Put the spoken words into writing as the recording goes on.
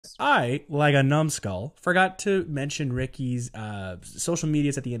I, like a numbskull, forgot to mention Ricky's social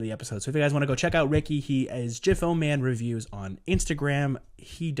medias at the end of the episode. So if you guys want to go check out Ricky, he is Jiffo Man Reviews on Instagram.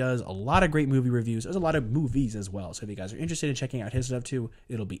 He does a lot of great movie reviews. There's a lot of movies as well. So if you guys are interested in checking out his stuff too,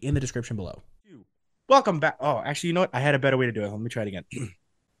 it'll be in the description below. Welcome back. Oh, actually, you know what? I had a better way to do it. Let me try it again.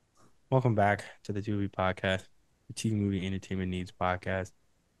 Welcome back to the Tu-Vie podcast, the TV Movie Entertainment Needs podcast.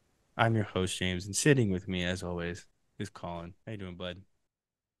 I'm your host, James, and sitting with me, as always, is Colin. How you doing, bud?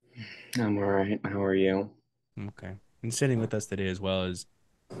 I'm all right. How are you? Okay. And sitting with us today as well is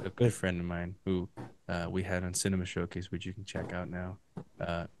a good friend of mine who we had on Cinema Showcase, which you can check out now.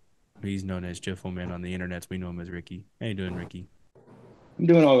 Uh, he's known as Jiffo Man on the internet. We know him as Ricky. How you doing, Ricky? I'm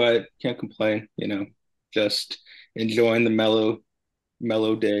doing all right. Can't complain, just enjoying the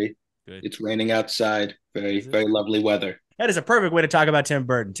mellow day. Good. It's raining outside. Very, Is it? very lovely weather. That is a perfect way to talk about Tim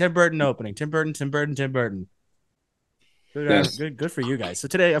Burton. Tim Burton opening. Tim Burton, Tim Burton, Tim Burton. Good, Yes. good for you guys. So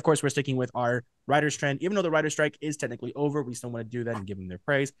today, of course, we're sticking with our writer's trend. Even though the writer's strike is technically over, we still want to do that and give them their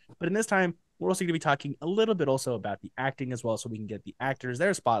praise. But in this time, we're also going to be talking a little bit also about the acting as well, so we can get the actors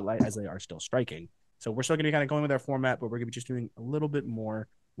their spotlight as they are still striking. So we're still going to be kind of going with our format, but we're going to be just doing a little bit more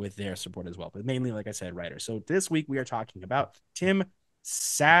with their support as well. But mainly, like I said, writers. So this week we are talking about Tim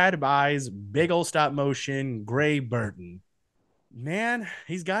Sad Eyes, big old stop motion, Gray Burton. Man,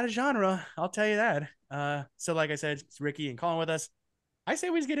 he's got a genre. I'll tell you that. So like I said, it's Ricky and Colin with us. I say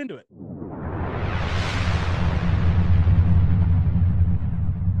we just get into it.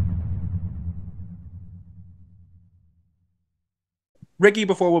 Ricky,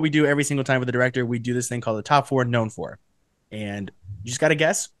 before what we do every single time with the director, we do this thing called the top four known for. And you just got to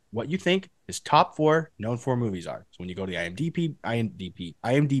guess what you think his top four known for movies are. So when you go to the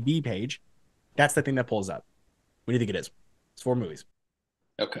IMDb page, that's the thing that pulls up. What do you think it is? It's four movies.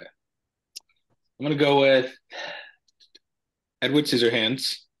 Okay. I'm gonna go with Edward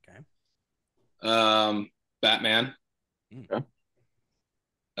Scissorhands, Okay. Batman. Mm.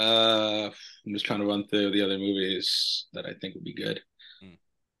 I'm just trying to run through the other movies that I think would be good. Mm.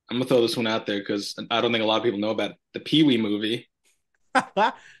 I'm gonna throw this one out there because I don't think a lot of people know about the Pee Wee movie,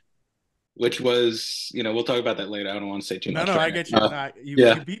 which was, we'll talk about that later. I don't want to say too No, much no, right I now. get you. No,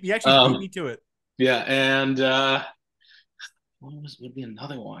 Yeah. you actually beat Um, me to it. yeah, and would be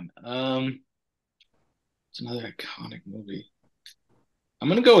another one? It's another iconic movie. I'm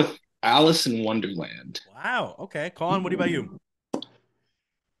gonna go with Alice in Wonderland. Wow. Okay. Colin, what about you?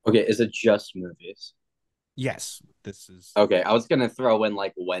 Okay, is it just movies? Yes. This is Okay, I was gonna throw in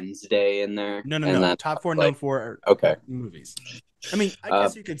like Wednesday in there, no, no, and no. then Top four known like, for okay, movies. I mean, I uh,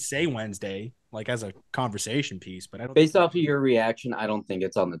 guess you could say Wednesday, like as a conversation piece, but I don't think based off of your reaction, I don't think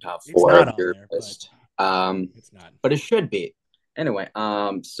it's on the top it's four not of on your there, but list. Um, it's not. but it should be. Anyway,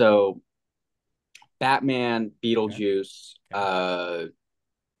 so Batman, Okay. Beetlejuice, Okay.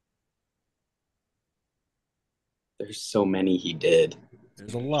 there's so many he did.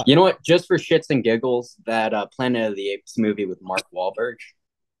 There's a lot. You know what? Just for shits and giggles, that Planet of the Apes movie with Mark Wahlberg.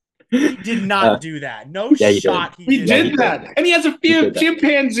 He did uh, not do that. No yeah, he did. shot. He He did Yeah, he did that. did. that, and he has a He few did that.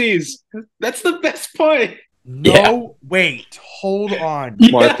 chimpanzees. That's the best part. Yeah. No, wait, hold on.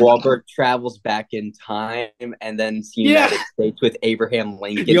 Mark Yeah, Wahlberg travels back in time and then the yeah. United States with Abraham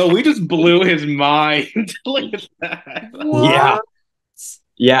Lincoln. Yo, we just blew his mind. Look at that. Yeah. What?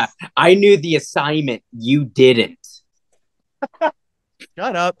 Yeah. I knew the assignment. You didn't.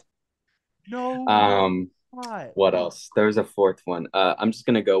 Shut up. No. Um, What? what else? There's a fourth one. I'm just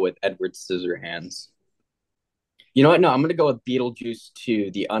gonna go with Edward Scissorhands. You know what? No, I'm gonna go with Beetlejuice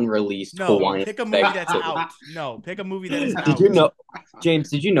 2, the unreleased No, Hawaiian pick a movie that's Effect. out. No, pick a movie that is Did you out. know, James?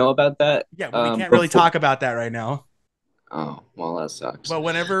 Did you know about that? Yeah, but we can't really Before. talk about that right now. Oh, well, that sucks. But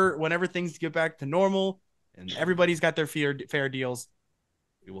whenever things get back to normal and everybody's got their fair deals,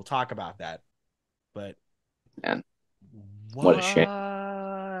 we will talk about that. But Man, what a shame.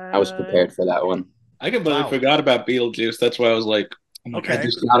 I was what? prepared for that one. I completely Wow. forgot about Beetlejuice. That's why I was like, oh my God, Okay.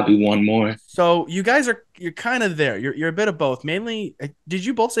 there's got to be one more. So you guys you're kind of there. You're a bit of both. Mainly, did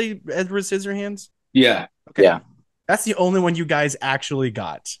you both say Edward Scissorhands? Yeah. Okay. Yeah. That's the only one you guys actually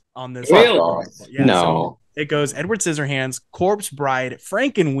got on this. Fuck Really? off. Yeah. So No. it goes Edward Scissorhands, Corpse Bride,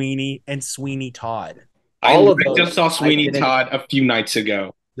 Frankenweenie, and Sweeney Todd. I All of just those saw I Sweeney didn't. Todd a few nights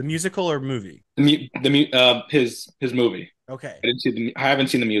ago. The musical or movie? His movie. Okay. I haven't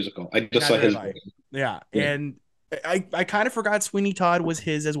seen the musical. I just saw Neither his have I. movie. Yeah. Yeah. And I kind of forgot Sweeney Todd was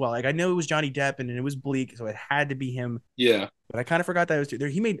his as well. Like I know it was Johnny Depp and it was bleak, so it had to be him. Yeah. But I kind of forgot that it was there.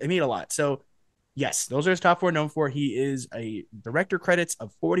 He made a lot. So yes, those are his top four known for. He is a director credits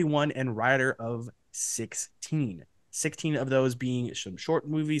of 41 and writer of 16. 16 of those being some short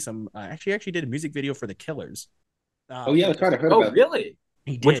movies. Some actually did a music video for The Killers. Oh yeah, that's right. I heard Oh, about that. really?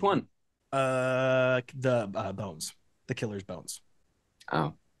 He did. Which one? The Bones, the Killer's Bones.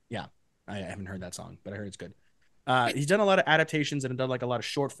 Oh, yeah, I haven't heard that song, but I heard it's good. He's done a lot of adaptations and done like a lot of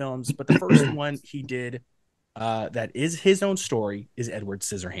short films, but the first one he did that is his own story is Edward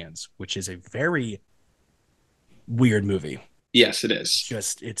Scissorhands, which is a very weird movie. Yes, it is.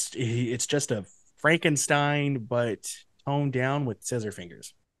 It's just a Frankenstein, but toned down with scissor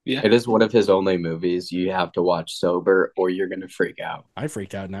fingers. Yeah, it is one of his only movies you have to watch sober, or you're gonna freak out. I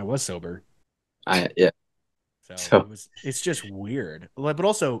freaked out, and I was sober. Yeah. So it's just weird, but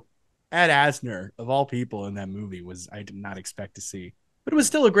also Ed Asner of all people in that movie I did not expect to see, but it was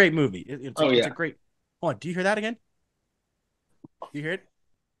still a great movie. It's a great. Hold on, do you hear that again? Do you hear it?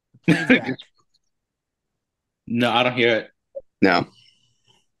 The plane's back. No, I don't hear it. No.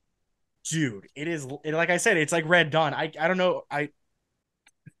 Dude, like I said, it's like Red Dawn. I don't know. I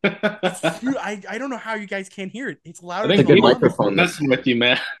don't know how you guys can't hear it. It's louder. I think a good microphone. Messing with you,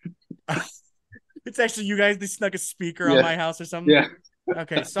 man. It's actually you guys. They snuck a speaker on my house or something. Yeah.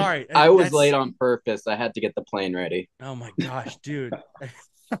 Okay, sorry. I was late on purpose. I had to get the plane ready. Oh my gosh, dude.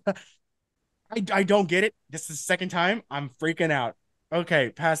 I don't get it. This is the second time. I'm freaking out. Okay,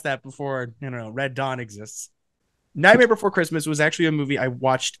 past that before Red Dawn exists. Nightmare Before Christmas was actually a movie I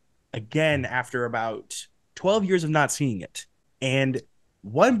watched again after about 12 years of not seeing it. And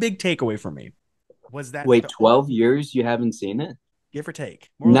one big takeaway for me was that 12 years you haven't seen it? Give or take.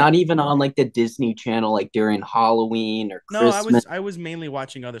 Not even on like the Disney Channel, like during Halloween or Christmas. No, I was mainly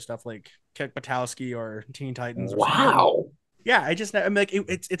watching other stuff like Kick Buttowski or Teen Titans. Wow. Yeah, I'm like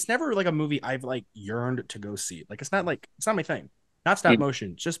it's never like a movie I've like yearned to go see. Like it's not my thing. Not stop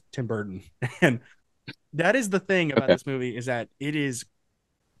motion, just Tim Burton. And that is the thing about this movie is that it is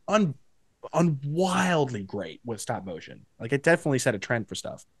unwildly great with stop motion. Like it definitely set a trend for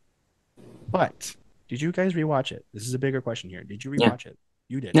stuff. But did you guys rewatch it? This is a bigger question here. Did you rewatch it?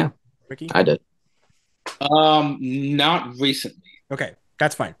 You did. Yeah. Ricky? I did. Not recently. Okay,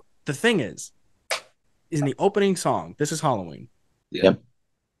 that's fine. The thing is in the opening song, This Is Halloween. Yep.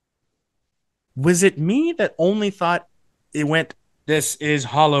 Was it me that only thought it went, This is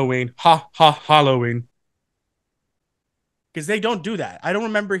Halloween, ha ha Halloween? Because they don't do that. I don't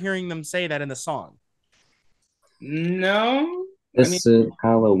remember hearing them say that in the song. No. This is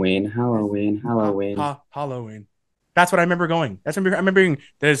Halloween, Halloween, Halloween. Ha, Halloween. That's what I remember going. I remember hearing,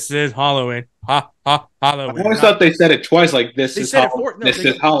 This is Halloween, ha ha Halloween. I always thought they said it twice, like this is Halloween. This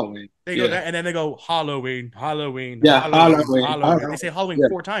is Halloween. They go there and then they go Halloween, Halloween, yeah, Halloween. They say Halloween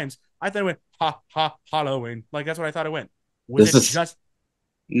 4 times. I thought it went ha ha Halloween. Like that's what I thought it went. Was it just?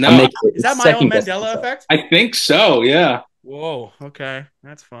 No. Is that my own Mandela effect? I think so. Yeah. Whoa. Okay,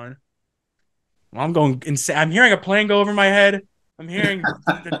 that's fun. Well, I'm going insane. I'm hearing a plane go over my head. I'm hearing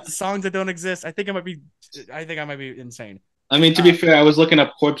the songs that don't exist. I think I might be insane. I mean, to be fair, I was looking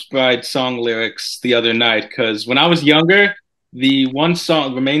up Corpse Bride song lyrics the other night because when I was younger, the one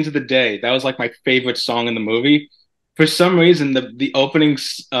song, Remains of the Day, that was like my favorite song in the movie. For some reason, the opening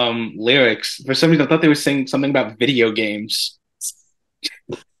lyrics, for some reason, I thought they were saying something about video games.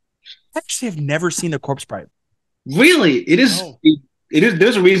 I actually have never seen the Corpse Bride. Really? It is. No. It is.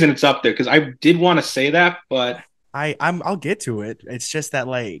 There's a reason it's up there because I did want to say that, but I'll get to it. It's just that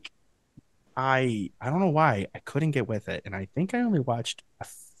like I don't know why I couldn't get with it, and I think I only watched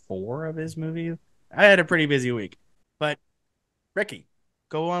 4 of his movies. I had a pretty busy week, but Ricky,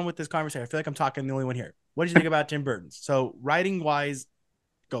 go on with this conversation. I feel like I'm talking the only one here. What did you think about Tim Burton? So writing wise,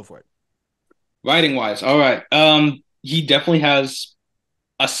 go for it. Writing wise, all right. He definitely has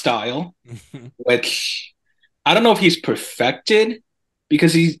a style, which I don't know if he's perfected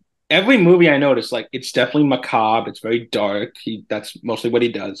because every movie I notice, like it's definitely macabre. It's very dark. That's mostly what he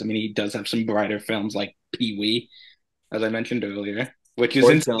does. I mean, he does have some brighter films like Pee-wee, as I mentioned earlier, which is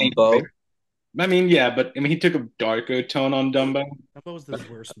insane. I mean, yeah, but I mean, he took a darker tone on Dumbo. Dumbo was the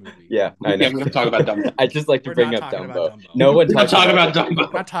worst movie. Yeah, I know. Yeah, we're gonna talk about Dumbo. I just like to bring up Dumbo. No one talks about Dumbo.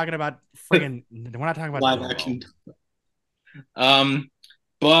 We're not talking about friggin'. We're not talking about live action.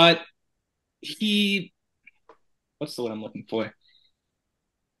 But what's the word I'm looking for?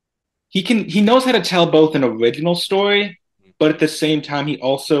 He knows how to tell both an original story, but at the same time, he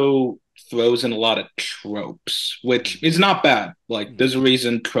also throws in a lot of tropes, which is not bad. Like, there's a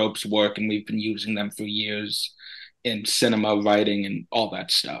reason tropes work, and we've been using them for years in cinema, writing, and all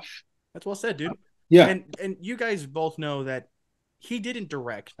that stuff. That's well said, dude. Yeah. And you guys both know that he didn't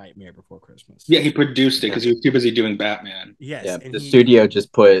direct Nightmare Before Christmas. Yeah, he produced it because he was too busy doing Batman. Yes. Yeah, the studio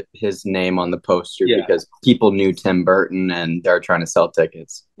just put his name on the poster because people knew Tim Burton and they're trying to sell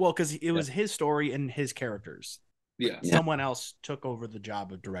tickets. Well, because it was his story and his characters. Yeah. Someone else took over the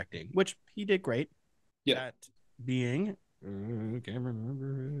job of directing, which he did great. Yeah. That being Can't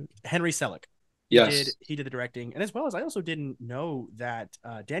remember. Henry Selick. Yes. He did the directing, and as well as I also didn't know that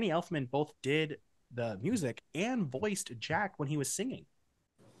Danny Elfman both did the music and voiced Jack when he was singing.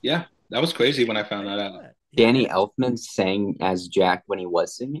 Yeah, that was crazy when I I found that didn't know out. that. Yeah, Danny Elfman sang as Jack when he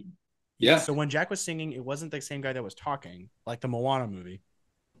was singing. yeah. Yeah. So when Jack was singing, it wasn't the same guy that was talking, like the Moana movie.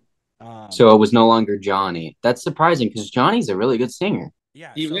 So it was no longer Johnny. That's surprising because Johnny's a really good singer.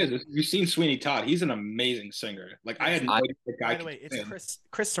 Yeah. He So is. You've seen Sweeney Todd. He's an amazing singer. Like I yeah. had So no idea the guy by the could way, it's sing.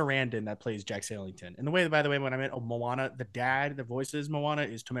 Chris Sarandon that plays Jack Skellington. And the way, by the way, when I meant Moana, the dad that voices Moana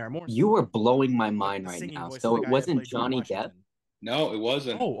is Tamara Morrison. You are blowing my But mind the right singing now. voice is So the it guy that wasn't played George Johnny Depp. Washington. No, it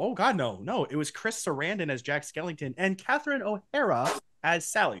wasn't. Oh God, no. It was Chris Sarandon as Jack Skellington and Catherine O'Hara as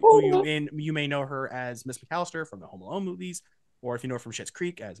Sally, who you may know her as Miss McAllister from the Home Alone movies, or if you know her from Schitt's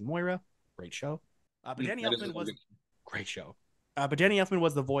Creek as Moira. Great show. But Danny That is Elfman was good. great show. But Danny Elfman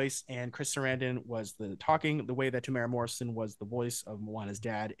was the voice, and Chris Sarandon was the talking. The way that Tamara Morrison was the voice of Moana's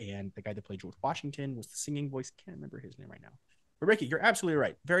dad, and the guy that played George Washington was the singing voice. Can't remember his name right now. But Ricky, you're absolutely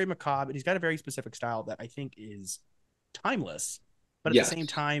right. Very macabre, and he's got a very specific style that I think is timeless, but at Yes. the same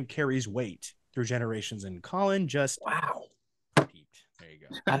time carries weight through generations. And Colin just Wow. peaked. There you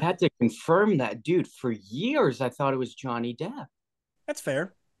go. I had to confirm that, dude. For years, I thought it was Johnny Depp. That's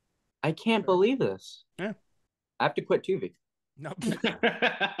fair. I can't believe this. Yeah. I have to quit Tu-Vie. No. All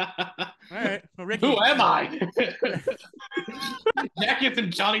right. Well, Ricky. Who am I? Jack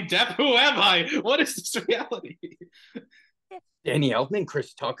isn't Johnny Depp. Who am I? What is this reality? Danny Elfman,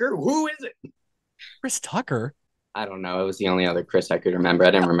 Chris Tucker. Who is it? Chris Tucker. I don't know. It was the only other Chris I could remember.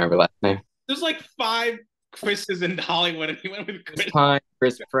 I didn't remember last name. There's like 5 Chris's in Hollywood, and he went with Chris Chris. Pine,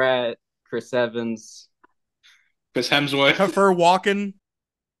 Chris Pratt, Chris Evans. Chris Hemsworth. Topher Walken.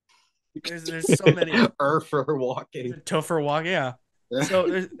 There's so many. For walking. Topher Walken,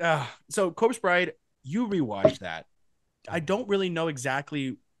 yeah. So Corpse Bride, you rewatched that. I don't really know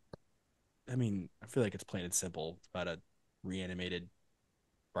exactly. I mean, I feel like it's plain and simple. It's about a reanimated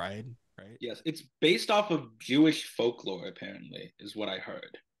bride, right? Yes, it's based off of Jewish folklore, apparently, is what I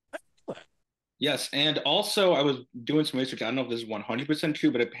heard. What? Yes, and also I was doing some research. I don't know if this is 100%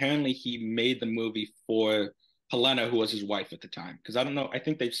 true, but apparently he made the movie for Helena, who was his wife at the time. Because I don't know, I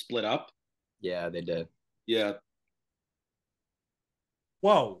think they've split up. Yeah, they did. Yeah.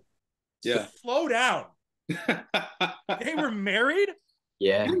 Whoa. Yeah. Slow down. They were married?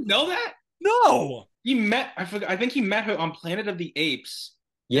 Yeah. You didn't know that? No. He met, I think he met her on Planet of the Apes.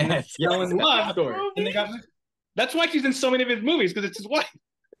 Yes. Fell in love. Story. And they got, that's why she's in so many of his movies, because it's his wife.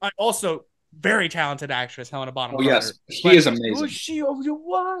 Also, very talented actress, Helena Bonham Oh, Carter. yes. She is amazing. Who she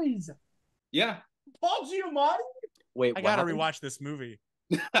was? Yeah. Paul Giamatti? Wait, I gotta rewatch this movie.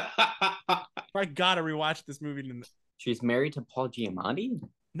 I gotta rewatch this movie. She's married to Paul Giamatti?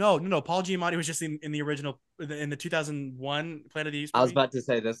 No. Paul Giamatti was just in the original, in the 2001 Planet of the Apes movie. I was about to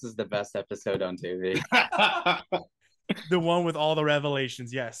say this is the best episode on TV. The one with all the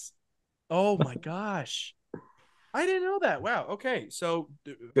revelations, yes. Oh my gosh. I didn't know that. Wow. Okay. So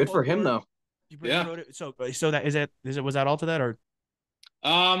good for him though. Yeah. Wrote it. So that is it. Was that all to that or?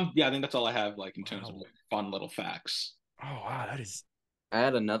 Yeah, I think that's all I have, like in terms of like, fun little facts. Oh wow, that is. I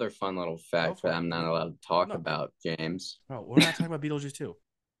had another fun little fact that I'm not allowed to talk about, James. Oh, we're not talking about Beetlejuice 2.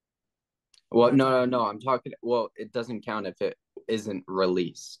 Well, no. I'm talking. Well, it doesn't count if it isn't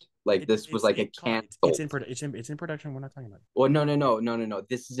released. Like this was like a canceled. It's in production. We're not talking about it. Well, no.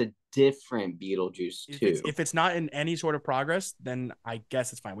 This is a different Beetlejuice 2. If it's not in any sort of progress, then I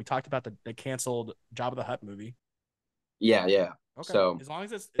guess it's fine. We talked about the canceled Jabba the Hutt movie. Yeah. Okay. So as long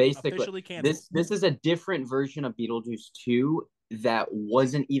as it's basically officially canceled. This is a different version of Beetlejuice 2 that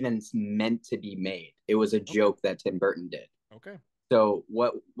wasn't even meant to be made. It was a joke that Tim Burton did. Okay. So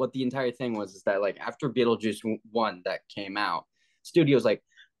what the entire thing was is that like after Beetlejuice 1 that came out, studio's like,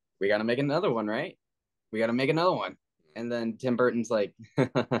 we got to make another one, right? We got to make another one. And then Tim Burton's like,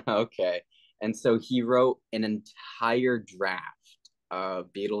 okay. And so he wrote an entire draft of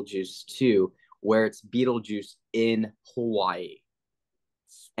Beetlejuice 2 where it's Beetlejuice in Hawaii.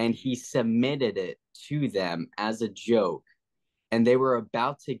 And he submitted it to them as a joke. And they were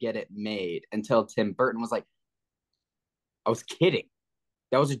about to get it made until Tim Burton was like, I was kidding.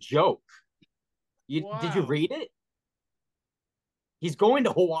 That was a joke. Did you read it? He's going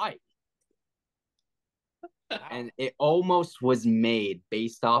to Hawaii. And it almost was made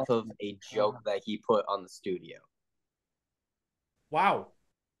based off of a joke that he put on the studio. Wow.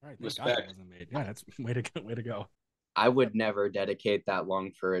 All right, Respect. that wasn't made. Yeah, that's way to go. I would never dedicate that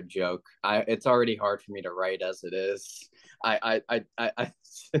long for a joke. It's already hard for me to write as it is.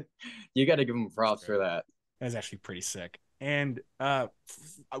 You got to give him props for that. That's actually pretty sick. And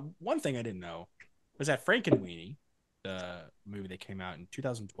one thing I didn't know was that Frankenweenie movie that came out in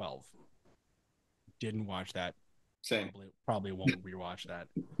 2012. Didn't watch that. Same. Probably won't rewatch that.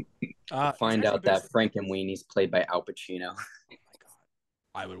 Find out that Frankenweenie's played by Al Pacino. Oh my god,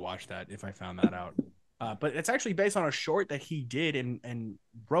 I would watch that if I found that out. But it's actually based on a short that he did and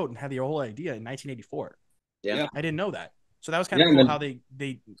wrote and had the whole idea in 1984. Yeah. I didn't know that. So that was kind of cool how they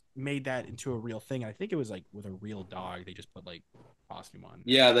made that into a real thing. I think it was like with a real dog. They just put like costume on.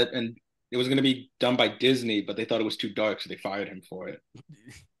 Yeah, and it was going to be done by Disney, but they thought it was too dark, so they fired him for it.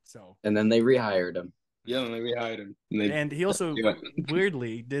 And then they rehired him. Yeah, and they rehired him. And he also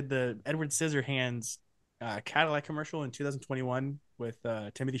weirdly did the Edward Scissorhands Cadillac commercial in 2021 with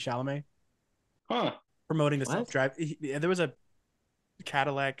Timothée Chalamet. Huh. Promoting the self-drive. There was a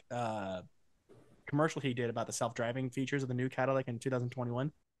Cadillac commercial he did about the self-driving features of the new Cadillac in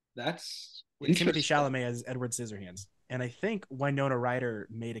 2021. That's with Timothée Chalamet as Edward Scissorhands. And I think Winona Ryder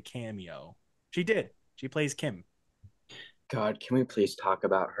made a cameo. She did. She plays Kim. God, can we please talk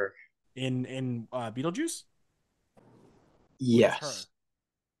about her? In Beetlejuice? Yes.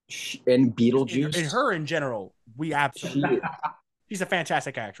 In Beetlejuice? In her in general, we absolutely... She's a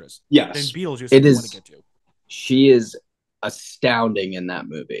fantastic actress. Yes. In Beetlejuice, it is, want to get to. She is astounding in that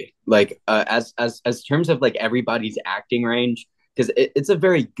movie. Like, as terms of, like, everybody's acting range, because it's a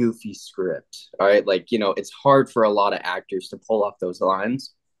very goofy script, all right? Like, you know, it's hard for a lot of actors to pull off those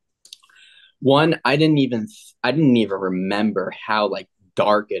lines. One, I didn't even remember how, like,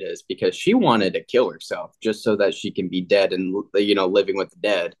 dark it is, because she wanted to kill herself just so that she can be dead and, you know, living with the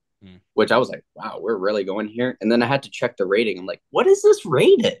dead, which I was like, wow, we're really going here. And then I had to check the rating. I'm like, what is this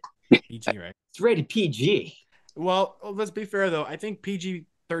rated? PG, right? It's rated PG. Well, let's be fair though. I think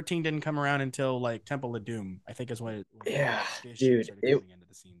PG-13 didn't come around until like Temple of Doom. I think is when it dude, into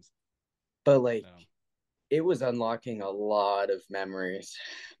the scenes. But like, it was unlocking a lot of memories,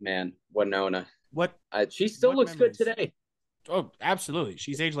 man. Winona, she still looks good today. Oh, absolutely.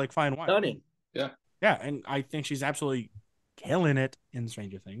 She's aged like fine wine. Stunning. Yeah. Yeah, and I think she's absolutely killing it in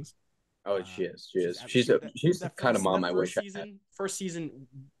Stranger Things. Oh, she is. She's the kind of mom I wish I had. First season,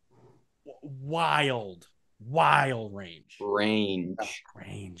 wild range.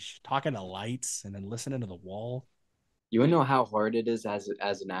 Talking to lights and then listening to the wall. You know how hard it is as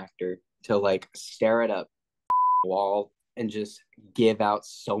an actor to like stare at a wall and just give out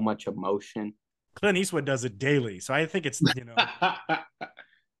so much emotion. Clint Eastwood does it daily, so I think it's I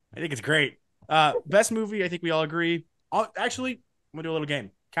think it's great. Best movie, I think we all agree. Actually, I'm gonna do a little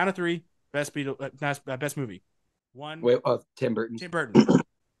game. Count of three. Best movie. One. Wait, Tim Burton. Tim Burton.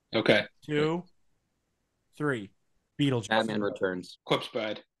 Okay. 2, 3. Beetlejuice. Batman Returns. Corpse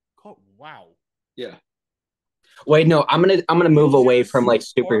Bride. Wow. Yeah. Wait, no, I'm gonna move away from like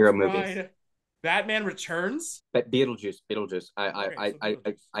superhero movies. Batman Returns. But Beetlejuice.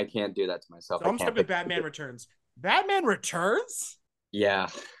 I can't do that to myself. So I'm stuck with Batman Returns. Batman Returns. Yeah.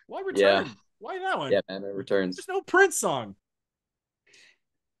 Why Return? Yeah. Why that one? Yeah, Batman Returns. There's no Prince song.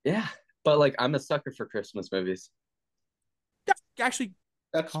 Yeah, but like I'm a sucker for Christmas movies. Actually,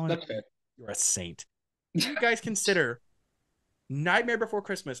 that's fair. You're a saint. Do you guys consider Nightmare Before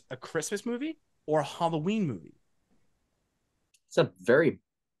Christmas a Christmas movie or a Halloween movie? It's a very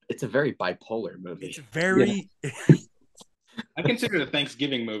bipolar movie. It's very. I consider it a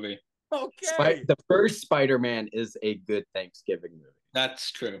Thanksgiving movie. Okay. The first Spider-Man is a good Thanksgiving movie.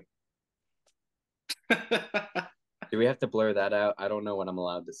 That's true. Do we have to blur that out? I don't know what I'm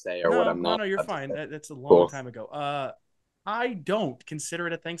allowed to say or what I'm not. No, you're fine. That's a long time ago. I don't consider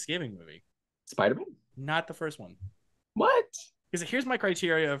it a Thanksgiving movie. Spider-Man? Not the first one. What? Because here's my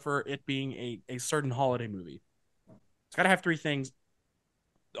criteria for it being a certain holiday movie. It's got to have 3 things.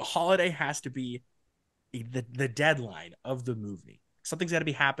 The holiday has to be the deadline of the movie. Something's got to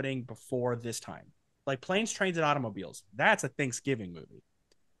be happening before this time. Like Planes, Trains, and Automobiles. That's a Thanksgiving movie.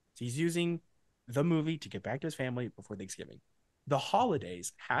 So he's using the movie to get back to his family before Thanksgiving. The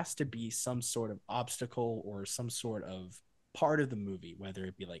holidays has to be some sort of obstacle or some sort of part of the movie, whether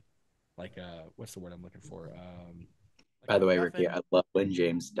it be like what's the word I'm looking for? By the way, Ricky, I love when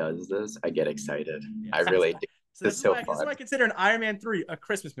James does this. I get excited. Yeah. I really do. So this is why I consider an Iron Man 3 a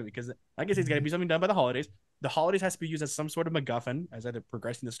Christmas movie, because I guess it's got to be something done by the holidays. The holidays has to be used as some sort of MacGuffin, as either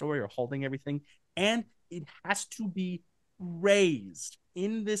progressing the story or holding everything. And it has to be raised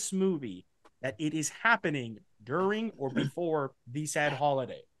in this movie that it is happening during or before the said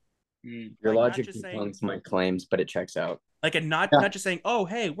holiday. Your logic debunks my claims, but it checks out. Like, and not just saying, oh,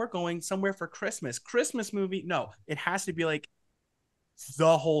 hey, we're going somewhere for Christmas movie. No, it has to be like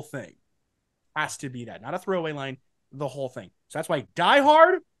the whole thing. Has to be that, not a throwaway line, the whole thing. So that's why Die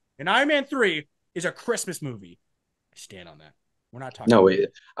Hard and Iron Man 3 is a Christmas movie. I stand on that. We're not talking. No, wait.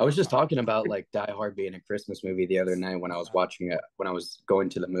 I was just talking about like Die Hard being a Christmas movie the other night when I was watching it when I was going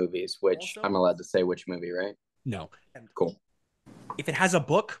to the movies, which Also, I'm allowed to say which movie, right? no. Cool. If it has a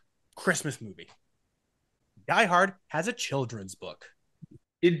book, Christmas movie. Die Hard has a children's book.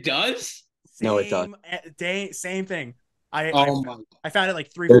 It does? No, it does. Same thing. Oh my! I found it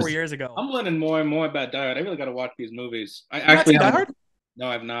like 4 There's years ago. I'm learning more and more about Die Hard. I really got to watch these movies. I You've not actually seen Die haven't. Hard? No,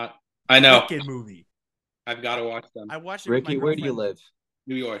 I've not. I know. Wicked movie. I've got to watch them. I watched it with my Ricky, where do you girlfriend. live?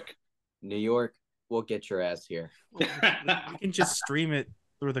 New York. New York. We'll get your ass here. We can just stream it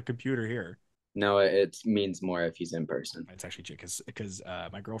through the computer here. No, it means more if he's in person. It's actually because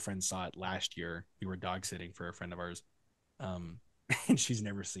my girlfriend saw it last year. We were dog sitting for a friend of ours, and she's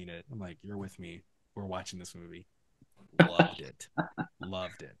never seen it. I'm like, you're with me. We're watching this movie. Loved it.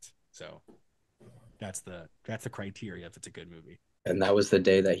 Loved it. So that's the criteria if it's a good movie. And that was the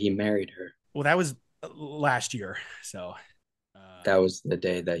day that he married her. Well, that was last year. So that was the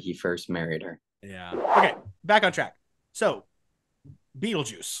day that he first married her. Yeah. Okay, back on track. So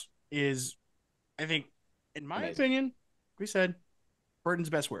Beetlejuice is, I think, in my opinion, we said Burton's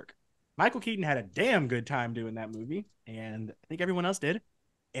best work. Michael Keaton had a damn good time doing that movie, and I think everyone else did.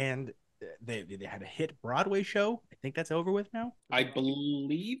 And they had a hit Broadway show. I think that's over with now. I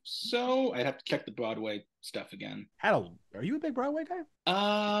believe so. I'd have to check the Broadway stuff again. Are you a big Broadway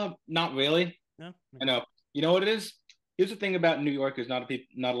guy? Not really. No. I know. You know what it is? Here's the thing about New York is not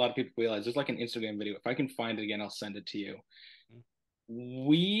a lot of people realize. There's like an Instagram video. If I can find it again, I'll send it to you.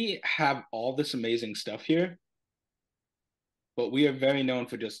 We have all this amazing stuff here, but we are very known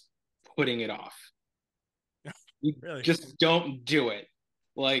for just putting it off. We Really? just don't do it.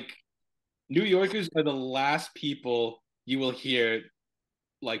 Like, New Yorkers are the last people you will hear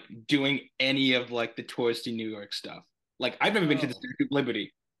like doing any of like the touristy New York stuff. Like, I've never been to the Statue of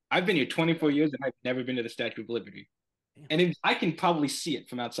Liberty. I've been here 24 years and I've never been to the Statue of Liberty. And I can probably see it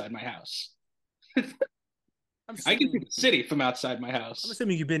from outside my house. I can see the city from outside my house. I'm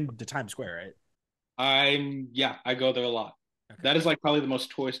assuming you've been to Times Square, right? I go there a lot. Okay. That is like probably the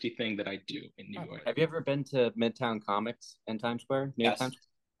most touristy thing that I do in New York. Have you ever been to Midtown Comics in Times Square? Yes.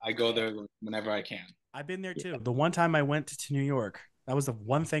 I go there whenever I can. I've been there too. The one time I went to New York, that was the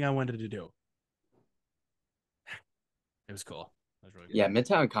one thing I wanted to do. It was cool. That was really good. Yeah,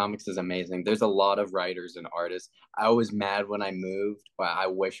 Midtown Comics is amazing. There's a lot of writers and artists. I was mad when I moved, but I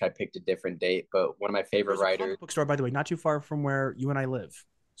wish I picked a different date. But one of my favorite writers. Comic book store, by the way, not too far from where you and I live.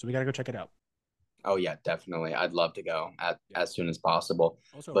 So we got to go check it out. Oh yeah, definitely. I'd love to go as soon as possible.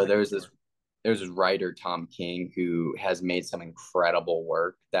 Also, but there's this writer, Tom King, who has made some incredible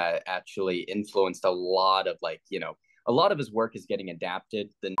work that actually influenced a lot of a lot of his work is getting adapted.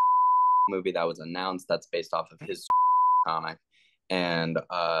 The movie that was announced that's based off of his comic. And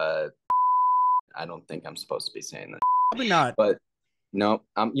I don't think I'm supposed to be saying that. Probably not. But no,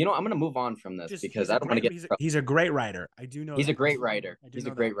 I'm gonna move on from this because I don't want to get. He's a great writer. I do know. He's a great writer. He's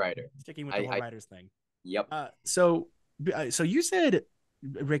a great writer. Sticking with the whole writers thing. Yep. So you said,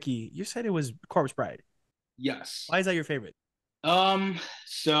 Ricky, you said it was Corpse Bride. Yes. Why is that your favorite?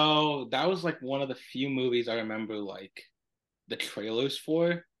 So that was like one of the few movies I remember like the trailers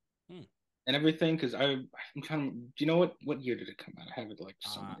for. And everything, because I'm trying to. Do you know what year did it come out? I have it like.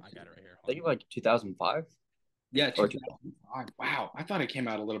 I got it right here. I think like 2005. Yeah, 2005. Wow, I thought it came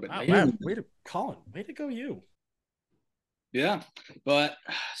out a little bit later. Wow. Way to go, you. Yeah, but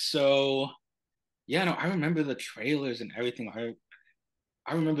so yeah, no, I remember the trailers and everything.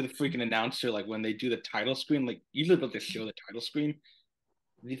 I remember the freaking announcer, like when they do the title screen, like usually they'll just show the title screen.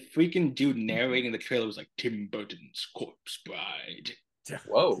 The freaking dude narrating the trailer was like Tim Burton's Corpse Bride.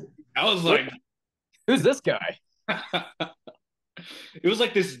 Whoa. I was like, who's this guy? It was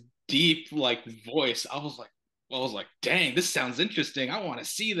like this deep like voice. I was like, dang, this sounds interesting. I want to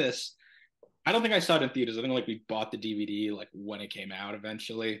see this. I don't think I saw it in theaters. I think like we bought the DVD like when it came out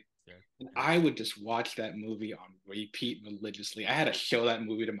eventually. Yeah. And I would just watch that movie on repeat religiously. I had to show that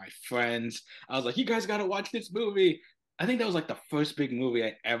movie to my friends. I was like, you guys got to watch this movie. I think that was like the first big movie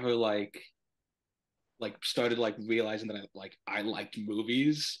I ever like started like realizing that I liked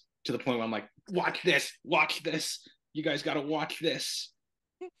movies to the point where I'm like, watch this, you guys got to watch this.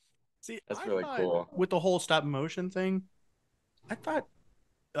 See, that's really cool. With the whole stop motion thing, I thought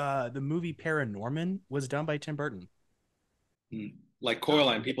the movie Paranorman was done by Tim Burton. Like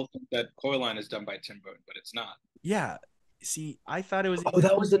Coraline, people think that Coraline is done by Tim Burton, but it's not. Yeah. See, I thought it was. Oh,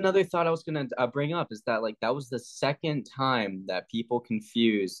 that was another thought I was gonna bring up. Is that that was the second time that people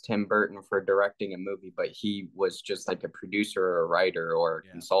confused Tim Burton for directing a movie, but he was just like a producer or a writer or a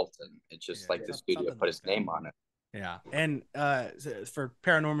consultant. It's just like the studio put his name on it. Yeah, and for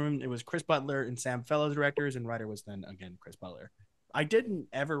Paranorman, it was Chris Butler and Sam Fellows directors, and writer was then again Chris Butler. I didn't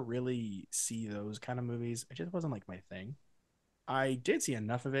ever really see those kind of movies. It just wasn't like my thing. I did see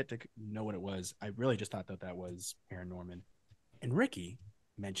enough of it to know what it was. I really just thought that was Paranorman. And Ricky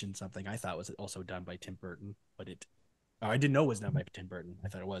mentioned something I thought was also done by Tim Burton, but I didn't know it was done by Tim Burton. I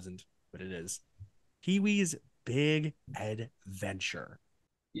thought it wasn't, but it is. Pee-wee's Big Adventure,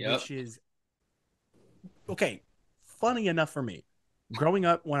 Yep. which is okay. Funny enough for me, growing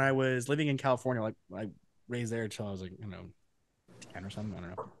up when I was living in California, like I raised there until I was like 10 or something. I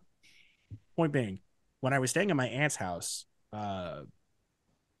don't know. Point being, when I was staying at my aunt's house, her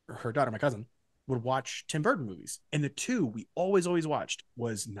daughter, my cousin, would watch Tim Burton movies, and the two we always watched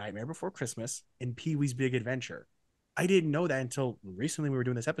was Nightmare Before Christmas and Pee-wee's Big Adventure. I didn't know that until recently we were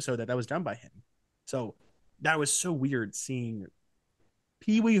doing this episode that was done by him. So that was so weird seeing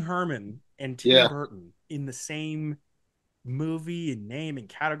Pee-wee Herman and Tim Burton in the same movie and name and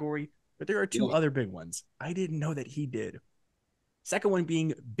category, but there are two other big ones I didn't know that he did. Second one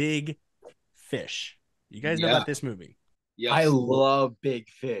being Big Fish. You guys know about this movie? Yes. I love Big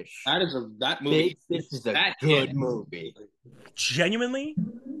Fish. That movie. Big Fish is a good movie. Genuinely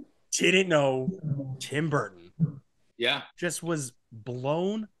didn't know Tim Burton. Yeah. Just was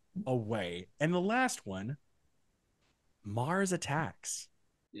blown away. And the last one, Mars Attacks.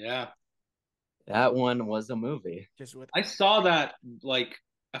 Yeah. That one was a movie. I saw that like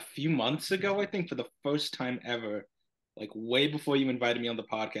a few months ago, I think, for the first time ever. Like way before you invited me on the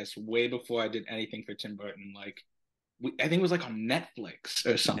podcast, way before I did anything for Tim Burton. Like I think it was like on Netflix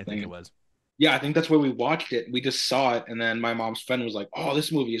or something. I think it was. Yeah, I think that's where we watched it. We just saw it, and then my mom's friend was like, "Oh,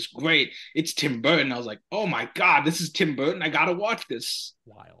 this movie is great. It's Tim Burton." I was like, "Oh my God, this is Tim Burton. I gotta watch this."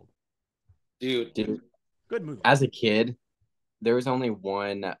 Wild. Dude. Good movie. As a kid, there was only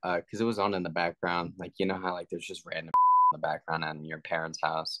one, because it was on in the background. Like, you know how like there's just random in the background in your parents'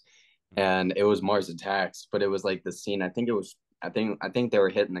 house. And it was Mars Attacks, but it was like the scene. I think they were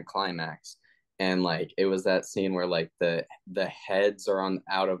hitting the climax, and like it was that scene where like the heads are on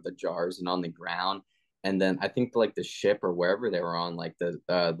out of the jars and on the ground, and then I think like the ship or wherever they were on, like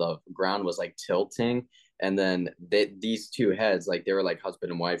the ground was like tilting, and then these two heads, like they were like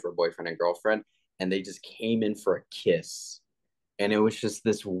husband and wife or boyfriend and girlfriend, and they just came in for a kiss, and it was just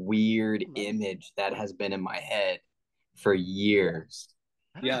this weird image that has been in my head for years.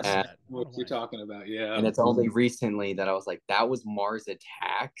 Yes, what you're talking about, yeah. And it's only recently that I was like, that was Mars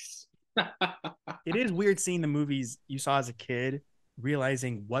Attacks. It is weird seeing the movies you saw as a kid,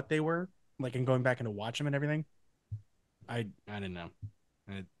 realizing what they were, like, and going back and to watch them and everything. I didn't know.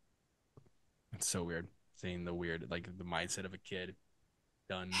 It's so weird seeing the mindset of a kid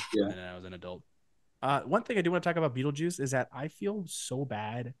done when I was an adult. One thing I do want to talk about Beetlejuice is that I feel so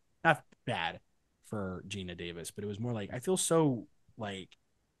bad, not bad for Gina Davis, but it was more like I feel so like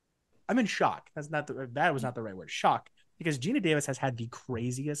I'm in shock. That was not the right word. Shock, because Gina Davis has had the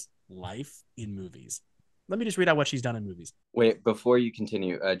craziest life in movies. Let me just read out what she's done in movies. Wait, before you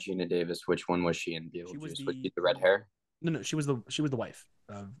continue, Gina Davis, which one was she in Beetlejuice? Was she the red hair? No, she was the wife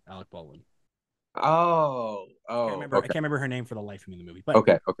of Alec Baldwin. Oh, I can't remember her name for the life of me in the movie. But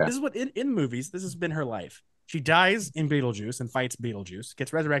okay. This is what in movies, this has been her life. She dies in Beetlejuice and fights Beetlejuice,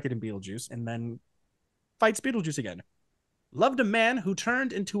 gets resurrected in Beetlejuice, and then fights Beetlejuice again. Loved a man who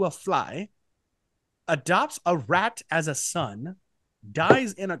turned into a fly, adopts a rat as a son,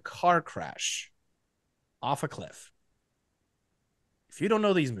 dies in a car crash off a cliff. If you don't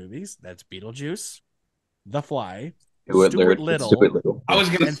know these movies, that's Beetlejuice, The Fly, Stuart Little. I was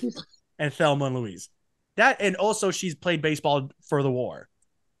gonna say, and Thelma and Louise. That, and also she's played baseball for the war.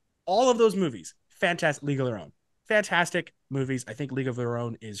 All of those movies, fantastic. League of Their Own, fantastic movies. I think League of Their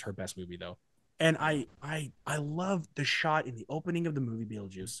Own is her best movie though. And I love the shot in the opening of the movie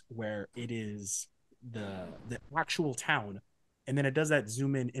Beetlejuice where it is the actual town, and then it does that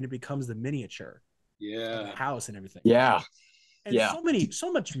zoom in and it becomes the miniature, the house and everything. Yeah, and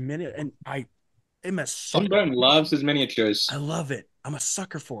so much and I am a sucker. Tim Burton loves his miniatures. I love it. I'm a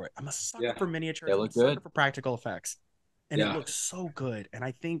sucker for it. I'm a sucker for miniatures. They look good. For practical effects, and it looks so good. And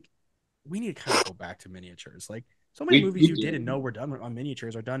I think we need to kind of go back to miniatures, like. So many movies you didn't know were done on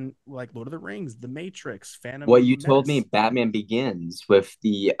miniatures are done, like Lord of the Rings, The Matrix, Phantom. Well, you told me Batman Begins with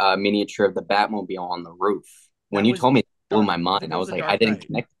the miniature of the Batmobile on the roof. When you told me, it blew my mind. I was like, I didn't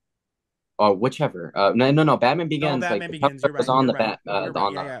connect. Or whichever. No. Batman Begins. Batman Begins. You're right. On the right. on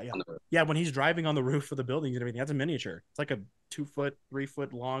the roof. Yeah, when he's driving on the roof of the buildings and everything, that's a miniature. It's like a 2-foot,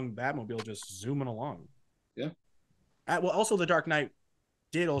 3-foot long Batmobile just zooming along. Yeah. Well, also The Dark Knight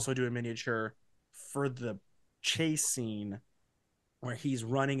did also do a miniature for the chase scene where he's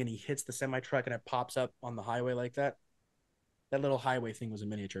running and he hits the semi truck and it pops up on the highway like that. That little highway thing was a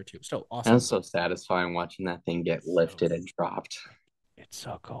miniature too. Still And awesome. it's so satisfying watching that thing get lifted and dropped. It's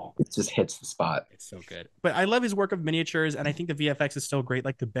so cool. It just hits the spot. It's so good. But I love his work of miniatures, and I think the VFX is still great.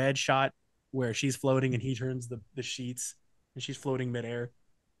 Like the bed shot where she's floating and he turns the sheets and she's floating midair.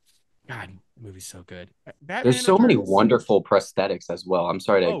 God, the movie's so good. Batman There's so many Returns. wonderful prosthetics as well. I'm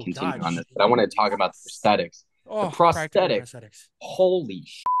sorry to Oh, continue God. on this, but I want to talk about the prosthetics. Oh, The practical prosthetics. prosthetics. Holy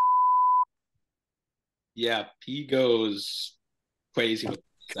sh! Yeah, he goes crazy with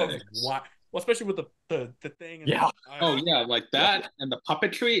prosthetics. What? Well, especially with the thing. And Yeah. Oh yeah, like that, and the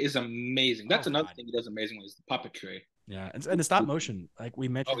puppetry is amazing. That's Oh, another God. thing he does amazingly is the puppetry. Yeah, and the stop motion, like we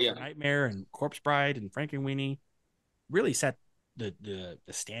mentioned, Oh, yeah. for Nightmare and Corpse Bride and Frankenweenie, really set the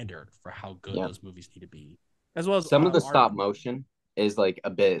standard for how good Yeah. those movies need to be, as well as Some of the stop Armin. motion is like a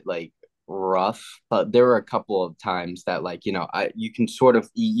bit like rough, but there were a couple of times that like you can sort of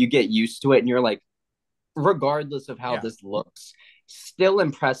you get used to it, and you're like, regardless of how Yeah. this looks, still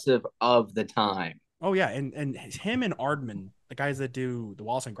impressive of the time. Oh yeah, and him and Aardman, the guys that do the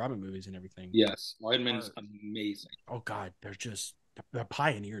Wallace and Gromit movies and everything. Yes, Weidman's amazing. Oh God, they're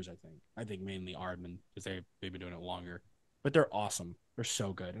pioneers. I think mainly Aardman because they've been doing it longer, but they're awesome. They're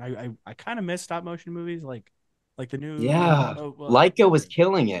so good, and I kind of miss stop motion movies like the new. Yeah, Oh, well, Leica was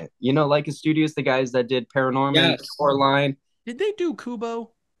killing it. Leica Studios, the guys that did Paranorman, Yes. Coraline, Did they do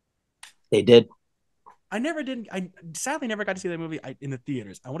Kubo? they did. I never did. I sadly never got to see that movie in the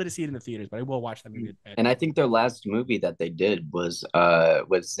theaters. I wanted to see it in the theaters, but I will watch that movie. And I think their last movie that they did was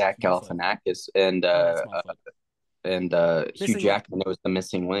with Zach Smallfoot. Galifianakis and Hugh Missing Jackman. Link. It was The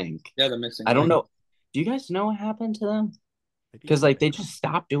Missing Link. Yeah, the missing. I don't link. know. Do you guys know what happened to them? Because like they just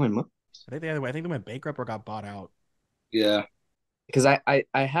stopped doing movies. I think I think they went bankrupt or got bought out. Yeah. Because I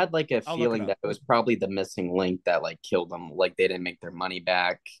had like a I'll look feeling it that up. it was probably The Missing Link that like killed them. Like they didn't make their money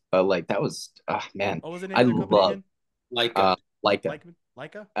back. But like that was man. What was the name I of the company love again? Leica. Leica.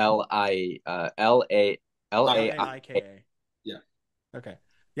 Leica? Laika. Yeah. Okay.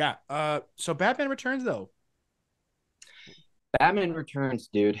 Yeah. So Batman Returns though. Batman Returns,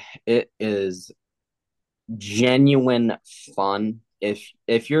 dude. It is genuine fun.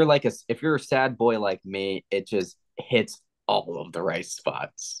 If you're if you're a sad boy like me, it just hits all of the right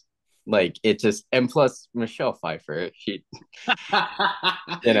spots. Like it just, and plus Michelle Pfeiffer, she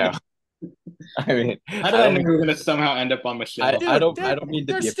I mean, How did I know we were gonna somehow end up on Michelle? Dude, I don't mean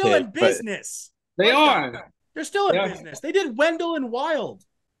to they're be a still in pig, but business. They are. They're still in They are. business. They did Wendell and Wild.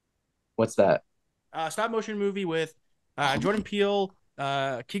 what's that? Stop motion movie with Jordan Peele,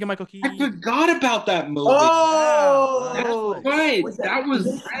 Keegan Michael Key. I forgot about that movie. Oh, Right, Was that was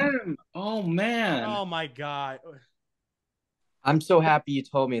them. Oh man. Oh my God. I'm so happy you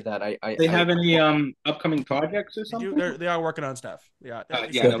told me that. They have any upcoming projects or They something? they are working on stuff. Yeah.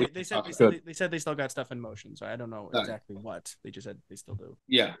 They said they still got stuff in motion. So I don't know exactly what. They just said they still do.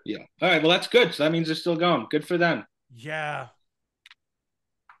 Yeah. All right, well that's good. So that means they're still going. Good for them. Yeah.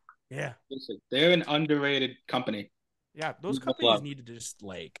 Yeah. Listen, they're an underrated company. Yeah. Those companies need to just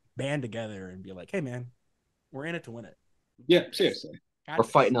like band together and be like, hey man, we're in it to win it. Yeah, seriously. We're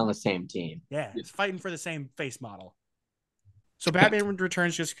fighting on the same team. Yeah, it's fighting for the same face model. So Batman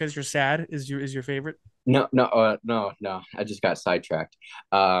Returns just because you're sad is your favorite? No. I just got sidetracked.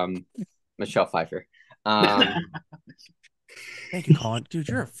 Michelle Pfeiffer. Thank you, Colin. Dude,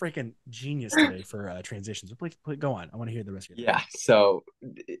 you're a freaking genius today for transitions. Please, go on. I want to hear the rest of it. Yeah. So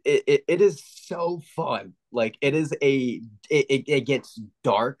it is so fun. Like it gets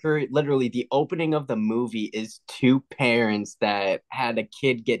darker. Literally, the opening of the movie is two parents that had a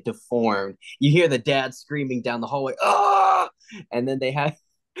kid get deformed. You hear the dad screaming down the hallway, "Ah!" And then they have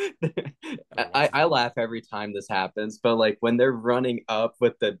I laugh every time this happens, but like when they're running up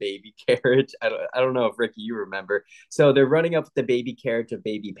with the baby carriage, I don't know if Ricky you remember. So they're running up with the baby carriage of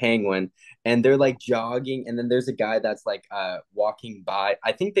baby penguin, and they're like jogging, and then there's a guy that's like walking by.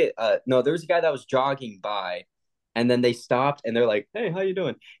 I think that no, there was a guy that was jogging by, and then they stopped and they're like, "Hey, how you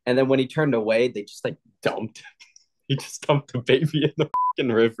doing?" And then when he turned away, they just like dumped. He just dumped the baby in the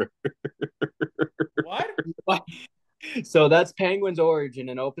fucking river. What? So that's Penguin's origin,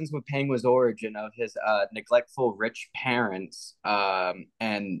 and opens with Penguin's origin of his neglectful rich parents.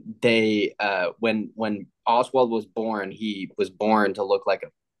 And they when Oswald was born, he was born to look like a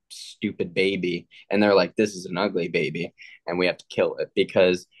stupid baby, and they're like, "This is an ugly baby, and we have to kill it."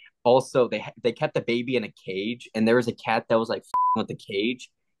 Because also they kept the baby in a cage, and there was a cat that was like with the cage,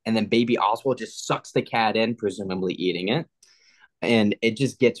 and then baby Oswald just sucks the cat in, presumably eating it. And it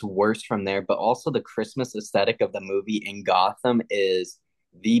just gets worse from there. But also the Christmas aesthetic of the movie in Gotham is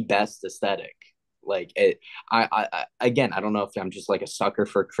the best aesthetic. Like it, again, I don't know if I'm just like a sucker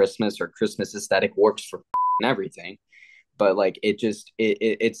for Christmas or Christmas aesthetic works for everything, but like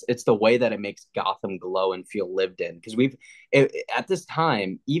it's the way that it makes Gotham glow and feel lived in. Because at this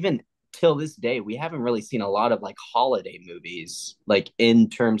time, even till this day, we haven't really seen a lot of like holiday movies, like in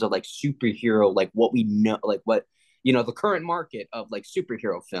terms of like superhero, like what we know, like what the current market of like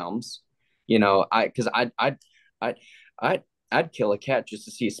superhero films. Because I I I'd kill a cat just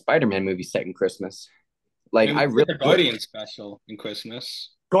to see a Spider-Man movie set in Christmas. I Like mean, I we really did the would. Guardian special in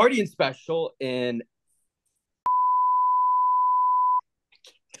Christmas. Guardian special and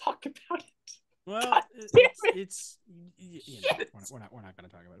talk about it. Well, God damn it. it's we're not going to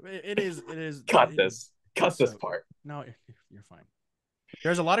talk about it. It is Cut it this. is Cut this so part. no, you're fine.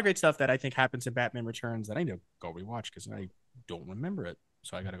 There's a lot of great stuff that I think happens in Batman Returns that I need to go rewatch because I don't remember it,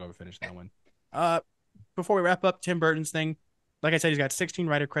 so I got to go finish that one. Before we wrap up Tim Burton's thing, like I said, he's got 16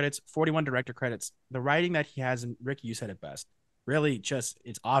 writer credits, 41 director credits. The writing that he has, and Ricky, you said it best. Really, just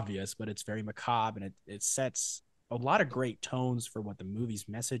it's obvious, but it's very macabre, and it sets a lot of great tones for what the movie's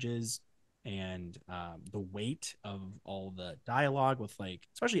message is, and the weight of all the dialogue with like,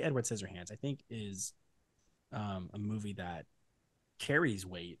 especially Edward Scissorhands. I think is a movie that carries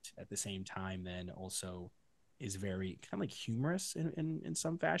weight at the same time, then also is very kind of like humorous in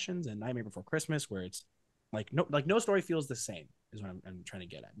some fashions. And Nightmare Before Christmas, where it's no story feels the same is what I'm trying to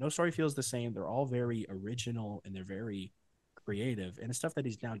get at. No story feels the same. They're all very original and they're very creative. And the stuff that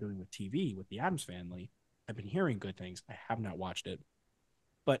he's now doing with TV with the Addams Family, I've been hearing good things. I have not watched it,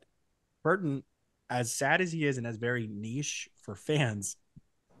 but Burton, as sad as he is and as very niche for fans,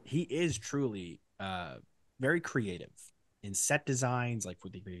 he is truly very creative in set designs, like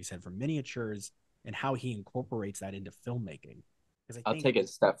what he said, for miniatures and how he incorporates that into filmmaking. Because I'll take it a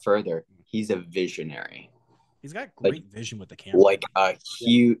step further. He's a visionary. He's got great vision with the camera. Like a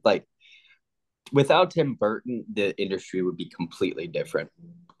huge, like without Tim Burton, the industry would be completely different.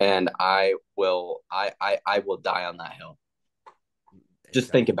 And I will die on that hill.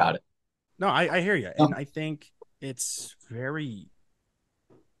 Just think about it. No, I hear you. And I think it's very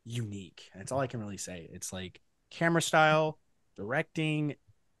unique. That's all I can really say. It's like camera style, directing.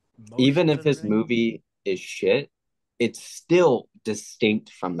 Even if his movie is shit, it's still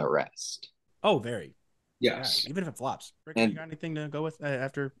distinct from the rest. Oh, very. Yes. Yeah, even if it flops. Ricky, you got anything to go with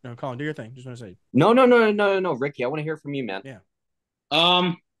after Colin? Do your thing. Just want to say. No, Ricky. I want to hear from you, man. Yeah.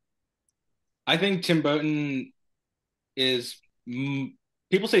 I think Tim Burton is.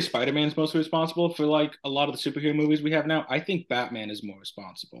 People say Spider-Man is mostly responsible for like a lot of the superhero movies we have now. I think Batman is more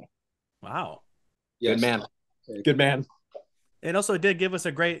responsible. Wow. Yes. Good man. Good man. It also did give us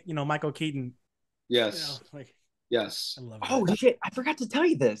a great, Michael Keaton. Yes. Yes. I love that. Oh shit! I forgot to tell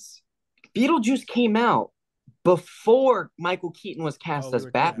you this. Beetlejuice came out before Michael Keaton was cast as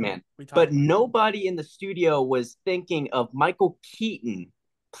Batman, but nobody in the studio was thinking of Michael Keaton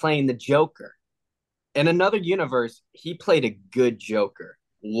playing the Joker. In another universe, he played a good Joker.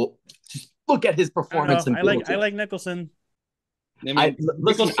 Just look at his performance. I like Nicholson. I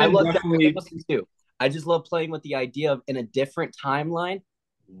love Nicholson too. I just love playing with the idea of in a different timeline.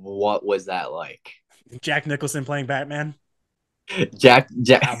 What was that like? Jack Nicholson playing Batman. Jack.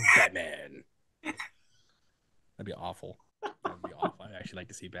 I'm Batman. That'd be awful. That'd be awful. I'd actually like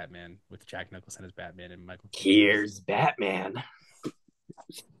to see Batman with Jack Nicholson as Batman and Michael Keaton. Here's Batman.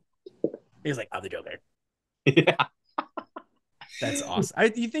 He's like, I'm the Joker. Yeah. That's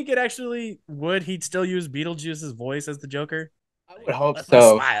awesome. You think it actually would? He'd still use Beetlejuice's voice as the Joker? I would hope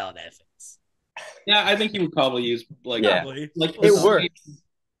so. Smile on that face. Yeah, I think he would probably use like it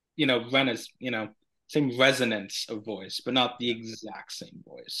works. Same resonance of voice, but not the exact same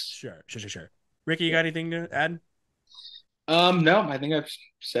voice. Sure. Ricky, you got anything to add? No, I think I've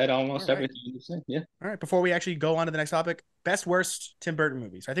said almost everything you said. Yeah. All right. Before we actually go on to the next topic, best worst Tim Burton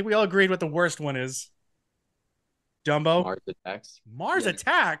movies. I think we all agreed what the worst one is. Dumbo. Mars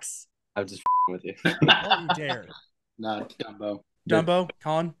Attacks. I'm just with you. Don't you dare. Not Dumbo. Dumbo,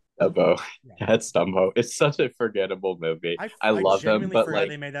 Colin. Dumbo. Yeah, it's Dumbo. It's such a forgettable movie. I love him, but like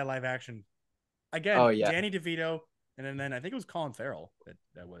they made that live action. Again, Danny DeVito, and then I think it was Colin Farrell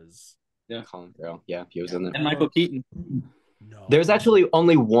that was. Yeah, Colin Farrell. Yeah, he was in there. And Michael Keaton. No. There's actually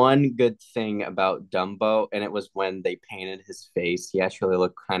only one good thing about Dumbo, and it was when they painted his face. He actually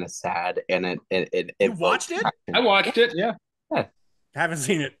looked kind of sad, and it You watched it? I watched it. Yeah. Haven't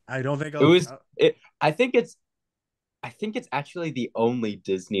seen it. I don't think it was. I think it's actually the only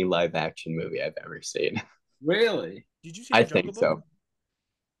Disney live action movie I've ever seen. Really? Did you see? I think so.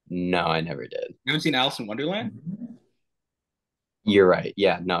 No, I never did. You haven't seen Alice in Wonderland? You're right.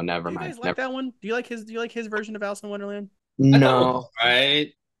 Yeah. No, never mind. Do you guys like that one? Do you like his version of Alice in Wonderland? No.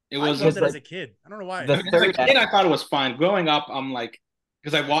 Right. It I was loved it like as a kid. I don't know why. the as a third kid, I act. thought it was fine. Growing up, I'm like,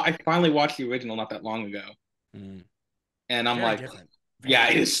 because I finally watched the original not that long ago, Mm, and I'm very like, different. yeah,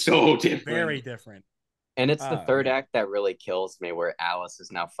 it is so different. Very different. And it's the third Man. act that really kills me, where Alice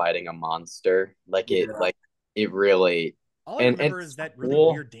is now fighting a monster. Yeah. Like it really, All I and remember it's is that really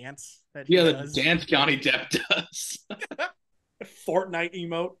cool. weird dance that he Yeah, the does. dance Johnny Depp does. Fortnite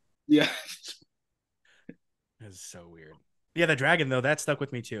emote. Yeah. Is so weird. Yeah, the dragon though, that stuck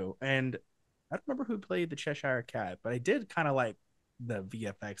with me too. And I don't remember who played the Cheshire Cat, but I did kind of like the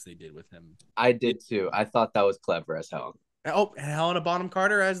VFX they did with him. I did too. I thought that was clever as hell. Oh, and Helena Bonham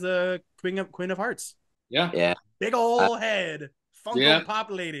Carter as the Queen of Hearts. Yeah. Yeah. Big Uh, ol' head, Yeah. Funko Pop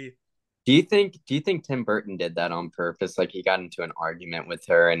lady. do you think Tim Burton did that on purpose? Like he got into an argument with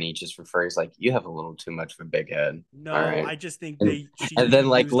her and he just refers like, you have a little too much of a big head. All No, right. I just think And, she and then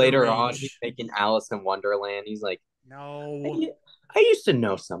like used her later on he's range. making Alice in Wonderland. He's like, No, I used to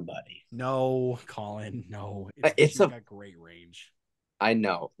know somebody. no, Colin, no. It's She's a got great range. I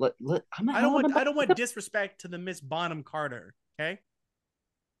know. I'm a I don't Helena want I don't Bonham want disrespect to the Miss Bonham Carter. Okay,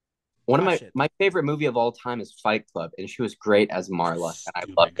 One of gosh, it. my favorite movie of all time is Fight Club, and she was great as Marla, and I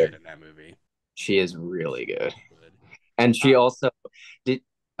Stupid loved her. good in that movie. She is really good, Good. and she also did.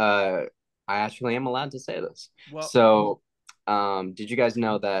 I actually am allowed to say this. Well, So, did you guys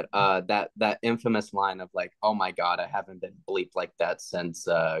know that that infamous line of like, "Oh my God, I haven't been bleeped like that since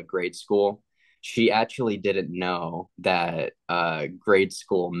grade school." She actually didn't know that grade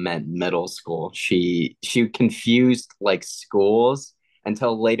school meant middle school. She confused like schools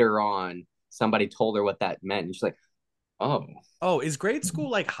until later on somebody told her what that meant. And she's like, "Oh, oh, is grade school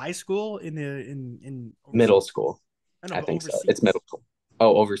like high school in overseas? middle school." I know, I but think so. It's overseas. middle school.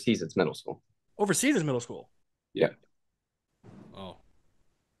 Oh, overseas, it's middle school. Overseas is middle school. Yeah. Oh,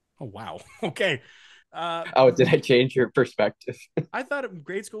 oh wow. Okay. Oh, did I change your perspective? I thought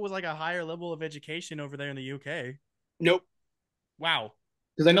grade school was like a higher level of education over there in the UK. Nope. Wow.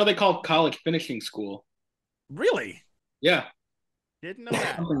 Because I know they call college finishing school. Really? Yeah. Didn't know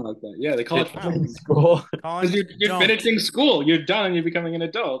that. Something like that. Yeah, they call it Wow. finishing School. because Colin, you're don't. finishing school. You're done and you're becoming an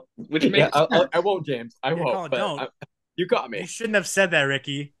adult, which Yeah, makes sense. I won't, James. I Yeah, won't. Colin, But don't. you got You me. shouldn't have said that,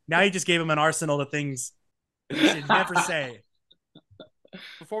 Ricky. Now you just gave him an arsenal of things you should never say.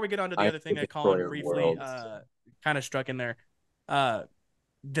 Before we get on to the I other thing that Colin destroyer of briefly worlds. kind of struck in there,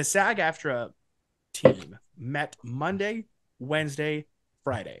 the SAG-AFTRA team met Monday, Wednesday,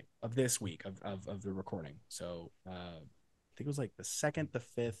 Friday of this week of the recording. So I think it was like the second, the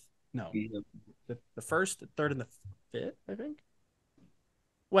fifth, no, the first, the third, and the fifth, I think.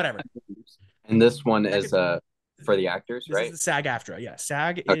 Whatever. And this one is Second, for the actors, this is right? the SAG-AFTRA. Yeah,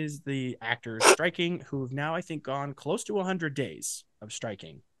 SAG Okay. is the actors striking who've now, I think, gone close to 100 days of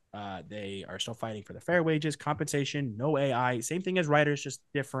striking. They are still fighting for the fair wages, compensation, no AI. Same thing as writers, just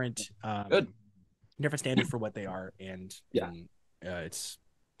different, Good. different standard for what they are. And, Yeah. it's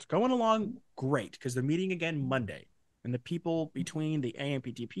going along great because they're meeting again Monday. And the people between the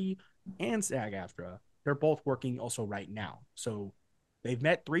AMPTP and SAG-AFTRA, they're both working also right now. So they've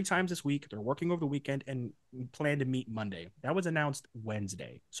met 3 times this week. They're working over the weekend and plan to meet Monday. That was announced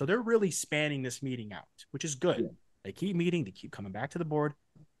Wednesday. So they're really spanning this meeting out, which is good. Yeah. They keep meeting. They keep coming back to the board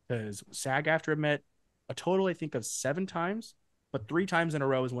because SAG-AFTRA met a total, I think, of 7 times, but 3 times in a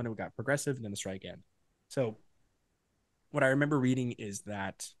row is when it got progressive and then the strike ended. So what I remember reading is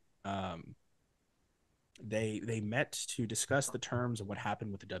that they met to discuss the terms of what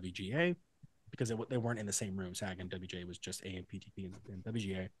happened with the WGA because they weren't in the same room. SAG and WGA was just AMPTP and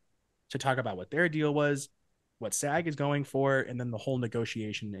WGA to talk about what their deal was, what SAG is going for, and then the whole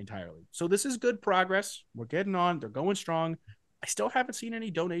negotiation entirely. So this is good progress. We're getting on. They're going strong. I still haven't seen any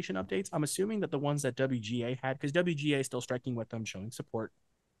donation updates. I'm assuming that the ones that WGA had, because WGA is still striking with them, showing support.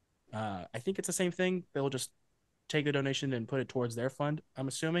 I think it's the same thing. They'll just take a donation and put it towards their fund. I'm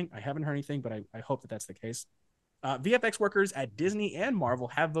assuming. I haven't heard anything, but I hope that that's the case. VFX workers at Disney and Marvel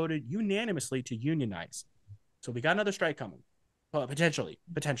have voted unanimously to unionize. So we got another strike coming. Potentially.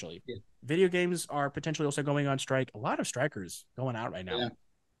 Yeah. Video games are potentially also going on strike. A lot of strikers going out right now. Yeah.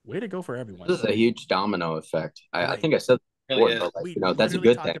 Way to go for everyone. This is a huge domino effect. I Right. think I said before, Really is. but like, We that's a literally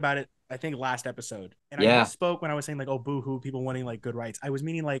good talked thing. about it, I think, last episode. And Yeah. I misspoke when I was saying like, oh, boo-hoo, people wanting like good rights. I was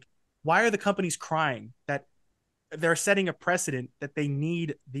meaning like, why are the companies crying that they're setting a precedent that they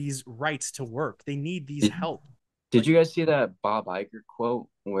need these rights to work? They need these help. Did you guys see that Bob Iger quote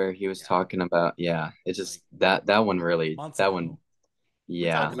where he was talking about? Yeah, it's just that one really Months that ago. one. We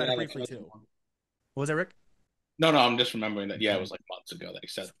Yeah, talked about it briefly too. What was that, Rick? No, I'm just remembering that. Yeah, it was like months ago that he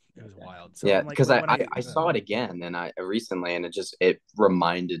said. It was wild. So yeah, I'm like, because when I saw it again and I recently and it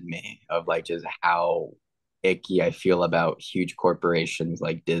reminded me of like just how icky I feel about huge corporations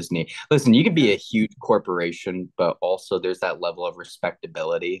like Disney. Listen, you could be a huge corporation, but also there's that level of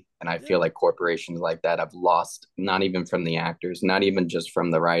respectability. And I feel like corporations like that have lost, not even from the actors, not even just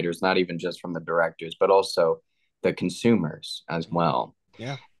from the writers, not even just from the directors, but also the consumers as well.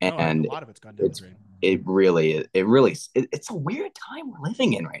 Yeah. No, a And lot of it's gone down the it's drain. it's a weird time we're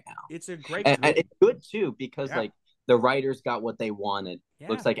living in right now. It's a great And it's good too because Yeah. like the writers got what they wanted. Yeah.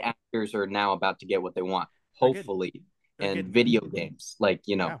 Looks like actors are now about to get what they want, They're good. hopefully. They're And getting video games, like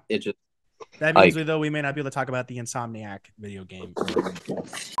Yeah. it just That means though we may not be able to talk about the Insomniac video game.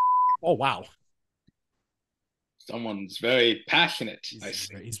 Oh wow. Someone's very passionate.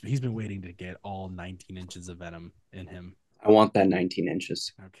 He's been waiting to get all 19 inches of venom in him. I want that 19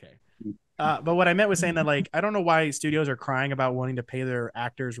 inches. Okay. But what I meant was saying that, like, I don't know why studios are crying about wanting to pay their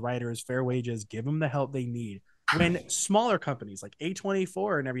actors, writers fair wages, give them the help they need, when smaller companies like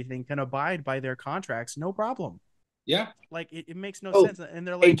A24 and everything can abide by their contracts, no problem. Yeah. Like it makes no sense. And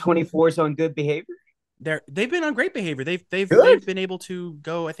they're like A24 is on good behavior. They've been on great behavior. They've been able to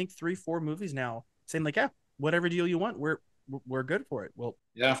go, I think 3-4 movies now, saying like, yeah, whatever deal you want, we're good for it. Well,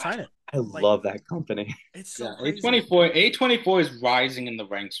 yeah, sign it. I love that company. It's so A24 is rising in the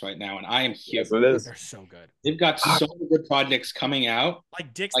ranks right now, and I am here. Yes, it is. They're so good. They've got so many good projects coming out.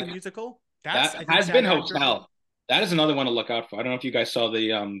 Like Dick's the Musical. That has been Hotel. That is another one to look out for. I don't know if you guys saw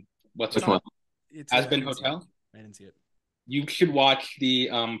the what's it called? Has Been Hotel. I didn't see it. You should watch the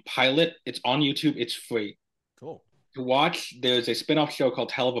pilot. It's on YouTube. It's free. Cool. To watch, there's a spin-off show called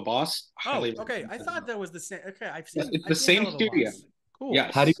Hell of a Boss. Oh, okay. I thought that was the same. Okay, I've seen. It's the same studio. Cool.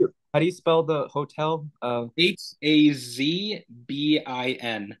 Yes. How do you spell the hotel? HAZBIN.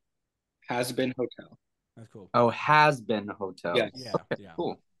 Has Been Hotel. That's cool. Oh, Has Been Hotel. Yes. Yeah. Okay, Yeah.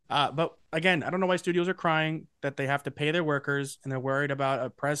 Cool. But again, I don't know why studios are crying that they have to pay their workers and they're worried about a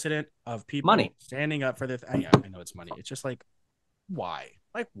precedent of people money standing up for this. Yeah, I know it's money. It's just like, why?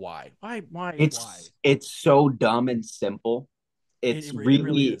 Like, why? Why? It's so dumb and simple. It's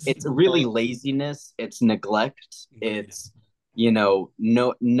really laziness. It's neglect. It's no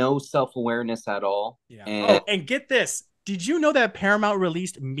self-awareness at all. Yeah. And get this. Did you know that Paramount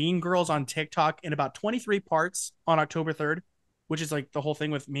released Mean Girls on TikTok in about 23 parts on October 3rd, which is like the whole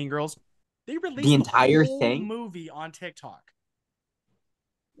thing with Mean Girls? They released the entire movie on TikTok.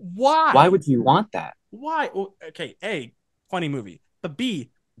 Why? Why would you want that? Why? Well, okay, A, funny movie. But B,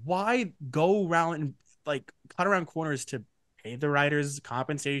 why go around and like cut around corners to pay the writers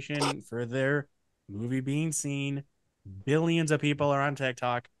compensation for their movie being seen? Billions of people are on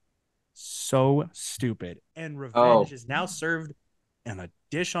TikTok. So stupid. And revenge is now served in a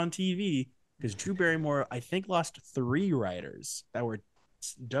dish on TV because Drew Barrymore, I think, lost 3 writers that were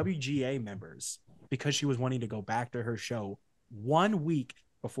WGA members because she was wanting to go back to her show 1 week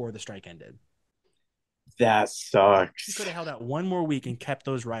before the strike ended. That sucks. She could have held out 1 more week and kept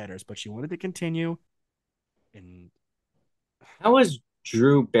those writers, but she wanted to continue. And how was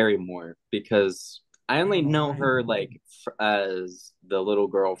Drew Barrymore? Because I only know her like as the little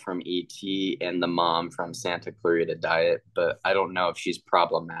girl from E.T. and the mom from Santa Clarita Diet, but I don't know if she's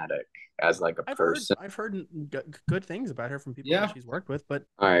problematic as like a person. I've heard good things about her from people that she's worked with, but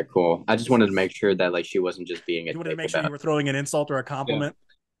all right, cool. I just wanted to make sure that like she wasn't just being a. You wanted to make sure you were throwing an insult or a compliment.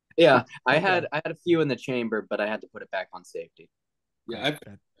 Yeah, I had a few in the chamber, but I had to put it back on safety. Yeah,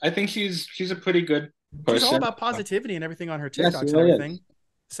 I think she's a pretty good person. She's all about positivity and everything on her TikToks and everything.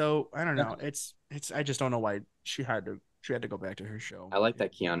 So I don't know. It's I just don't know why she had to go back to her show. I like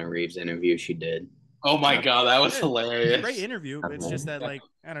that Keanu Reeves interview she did. Oh my god, that was hilarious! Great interview. It's just that like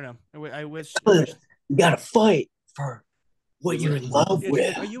I don't know. I wish you gotta fight for what you're in love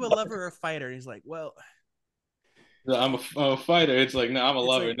with. Are you a lover or a fighter? And he's like, well. I'm a fighter. It's like, no, I'm a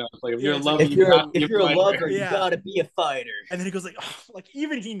lover. Like, no, it's like if you're a lover, if you're a lover, you gotta be a fighter. And then he goes like, oh, like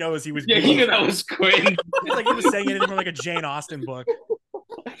even he knows he was. Yeah, he knew that was cringe. It's like he was saying anything from like a Jane Austen book.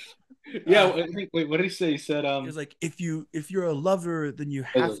 Yeah, wait, what did he say? He said, he was like, if you're a lover, then you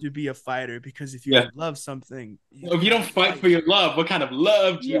have to be a fighter because if you love something, if you don't fight for your love, what kind of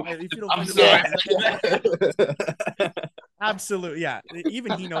love do you have? If you don't I'm sorry. Absolutely, yeah.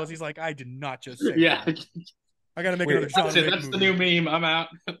 Even he knows. He's like, I did not just say. Yeah. That. I gotta make another John Wick That's movie. the new meme. I'm out.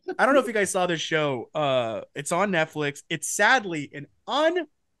 I don't know if you guys saw this show. It's on Netflix. It's sadly an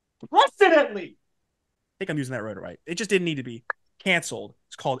unprecedentedly. I think I'm using that word right. It just didn't need to be canceled.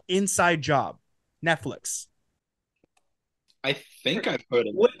 It's called Inside Job. Netflix. I think I've heard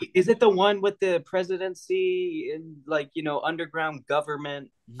of it. Wait, is it the one with the presidency and like underground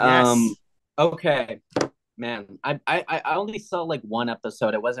government? Yes. Okay. Man, I only saw like one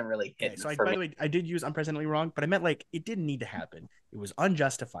episode. It wasn't really hitting. So by the way, I did use unprecedentedly wrong, but I meant like it didn't need to happen. It was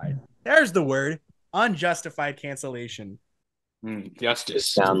unjustified. There's the word. unjustified cancellation.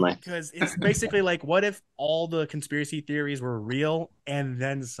 Justice. Sound like Because it's basically like, what if all the conspiracy theories were real and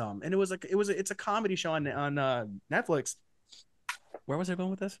then some? And it's a comedy show on Netflix. Where was I going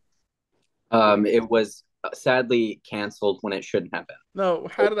with this? it was sadly canceled when it shouldn't have been. No,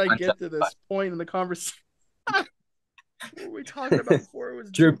 how did I get to Unjustified. this point in the conversation? What were we talking about before? It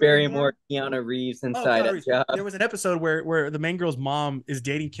was Drew Barrymore, Keanu Reeves Oh, inside Keanu a Reeves. job. There was an episode where the main girl's mom is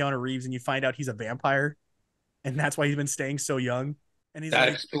dating Keanu Reeves, and you find out he's a vampire, and that's why he's been staying so young. And That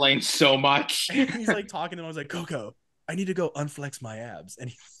explains so much. he's like talking to him. I was like, Coco, I need to go unflex my abs, and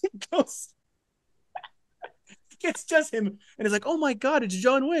he goes. It's just him, and he's like, "Oh my god, it's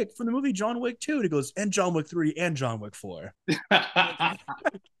John Wick from the movie John Wick 2." And he goes, "And John Wick 3 and John Wick 4."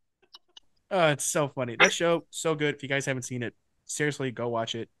 Oh, it's so funny. That show, so good. If you guys haven't seen it, seriously, go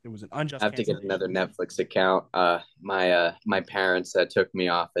watch it. It was an unjust. I have to get another Netflix account. My parents took me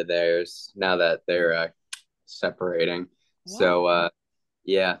off of theirs now that they're separating. What? So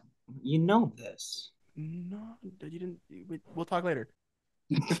yeah, you know this. No, you didn't. We'll talk later.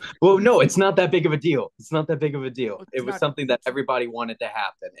 Well, no, it's not that big of a deal. It's not that big of a deal. It was something that everybody wanted to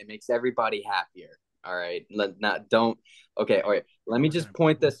happen. It makes everybody happier. All right. Okay. All right. Let me just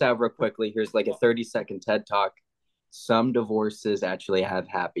point this out real quickly. Here's like a 30-second TED Talk. Some divorces actually have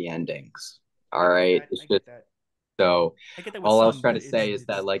happy endings. All right. It's just so all I was trying to say is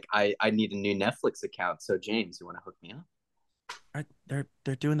that like I need a new Netflix account. So James, you want to hook me up?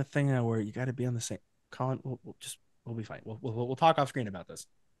 They're doing the thing now where you got to be on the same. Colin, we'll be fine. We'll talk off screen about this.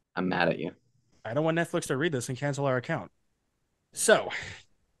 I'm mad at you. I don't want Netflix to read this and cancel our account. So,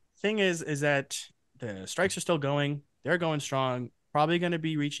 thing is that the strikes are still going. They're going strong. Probably going to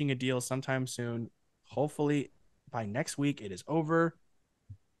be reaching a deal sometime soon. Hopefully, by next week, it is over.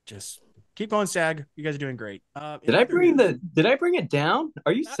 Just keep going, SAG. You guys are doing great. Did I bring it down?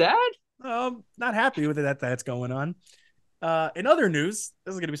 Are you sad? Not happy with it that's going on. In other news,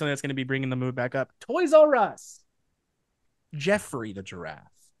 this is going to be something that's going to be bringing the mood back up. ToysRUs. Jeffrey the giraffe.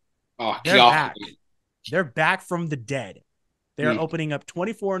 Oh, they're back. They're back from the dead. They are opening up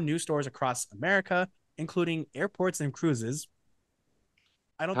 24 new stores across America, including airports and cruises.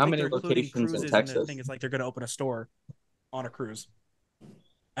 I don't think they're including cruises in the thing. It's like they're going to open a store on a cruise.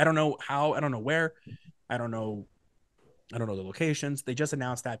 I don't know how. I don't know where. I don't know the locations. They just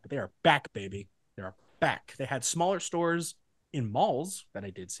announced that, but they are back, baby. They are back. They had smaller stores in malls that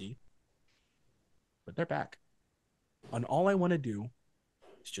I did see, but they're back. And all I want to do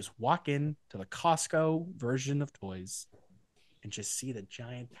is just walk in to the Costco version of toys and just see the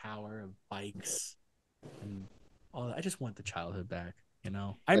giant tower of bikes and all that. I just want the childhood back, you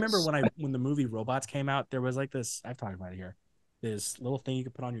know. I remember when the movie Robots came out, there was like this, I've talked about it here, this little thing you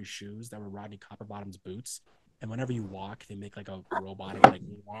could put on your shoes that were Rodney Copperbottom's boots, and whenever you walk, they make like a robotic like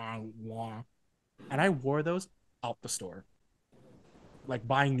wah, wah. And I wore those out the store, like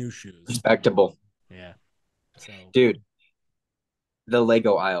buying new shoes. Respectable. Yeah. So, dude, the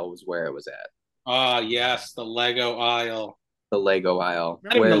Lego aisle was where it was at. Yes, the Lego aisle. The Lego aisle.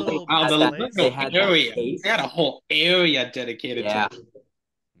 Where they had a whole area dedicated to it.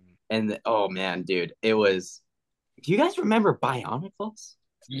 And oh man, dude, it was. Do you guys remember Bionicles?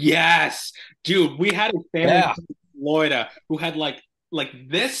 Yes, dude. We had a family in Florida who had like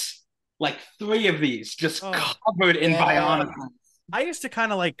this, like 3 of these just covered in Bionicles. I used to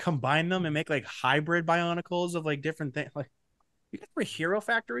kind of like combine them and make like hybrid Bionicles of like different things. Like, you guys remember Hero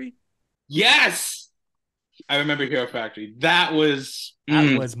Factory? Yes, I remember Hero Factory. That was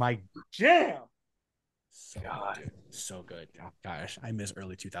my jam. So good. Oh, gosh, I miss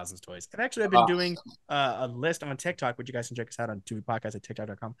early 2000s toys. And actually, I've been doing a list on TikTok, which you guys can check us out on Tu-Vie podcast at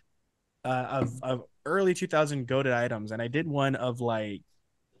tiktok.com, of early 2000 goated items. And I did one of like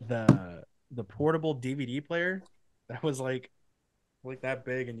the portable DVD player that was like that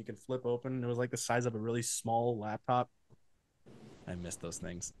big and you can flip open. It was like the size of a really small laptop. I miss those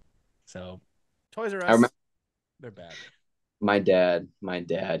things. So ToysRUs, they're bad. My dad,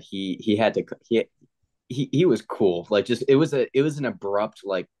 he had to he was cool. Like just it was an abrupt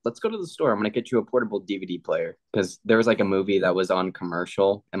like, let's go to the store. I'm gonna get you a portable DVD player because there was like a movie that was on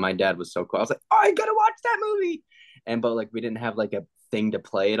commercial and my dad was so cool. I was like, oh, I gotta watch that movie. But like we didn't have like a thing to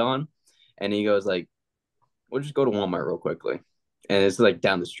play it on. And he goes like, we'll just go to Walmart real quickly. And it's like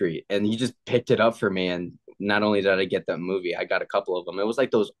down the street. And he just picked it up for me. And not only did I get that movie, I got a couple of them. It was like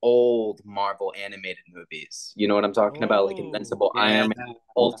those old Marvel animated movies. You know what I'm talking about? Like Invincible, Iron Man,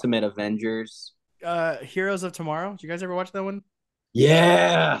 Ultimate Avengers. Heroes of Tomorrow. Did you guys ever watch that one?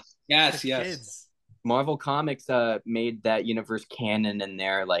 Yeah. Yes. Kids. Marvel Comics made that universe canon in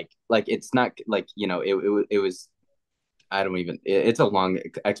there. Like it's not like, you know, it was I don't even. It's a long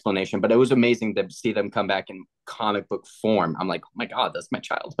explanation, but it was amazing to see them come back in comic book form. I'm like, oh my god, that's my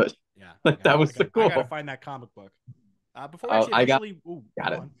childhood. Yeah, Like that was so I gotta cool. find that comic book. Before we Oh, actually officially,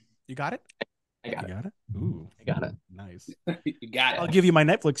 got it. on. You got it. I got You it. got it. Ooh, I got it. nice. You got I'll it. give you my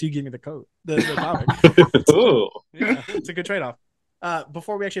Netflix. You give me the code, the comic. Ooh. Yeah, it's a good trade off.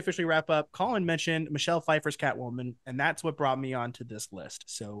 Before we actually officially wrap up, Colin mentioned Michelle Pfeiffer's Catwoman, and that's what brought me onto this list.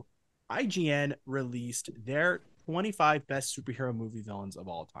 So, IGN released their 25 best superhero movie villains of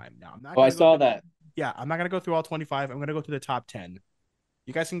all time. Now, I'm not. Oh, I saw that. Yeah, I'm not gonna go through all 25. I'm gonna go through the top 10.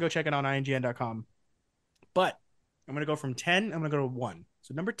 You guys can go check it on IGN.com. But I'm gonna go from 10. I'm gonna go to 1.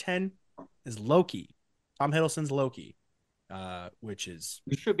 So number 10 is Loki, Tom Hiddleston's Loki, which is.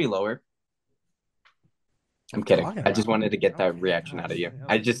 You should be lower. I'm kidding. I just wanted to get that Okay, reaction gosh, out of you.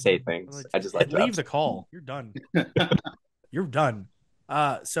 I just say things. I just like leave the call. You're done. You're done.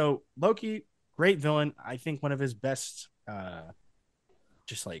 So Loki, great villain. I think one of his best.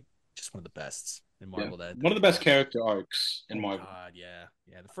 Just one of the bests in Marvel. Yeah. That One of the best character arcs in Marvel. God, yeah.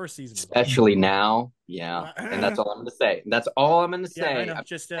 The first season, especially now. Yeah, and that's all I'm gonna say. That's all I'm gonna say. Yeah, I know. I'm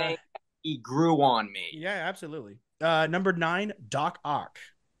just saying he grew on me. Yeah, absolutely. Number 9, Doc Ock.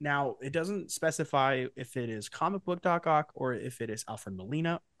 Now, it doesn't specify if it is comic book Doc Ock or if it is Alfred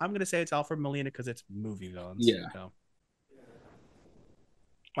Molina. I'm going to say it's Alfred Molina because it's movie villains. Yeah. So.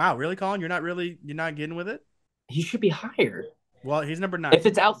 Wow, really, Colin? You're not getting with it? He should be higher. Well, he's number 9. If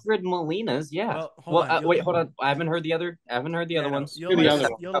it's Alfred Molina's, yeah. Well, hold on. I haven't heard the other ones.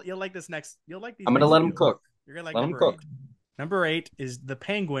 You'll like this next. You'll like these. I'm going to let him cook. You're going to like let him number 8. cook. Number 8 is the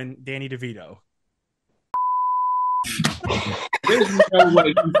Penguin, Danny DeVito. There's no way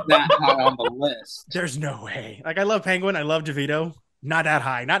he's that high on the list. There's no way. Like, I love Penguin. I love DeVito. Not that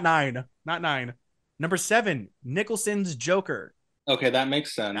high. Not 9. Not 9. Number 7, Nicholson's Joker. Okay, that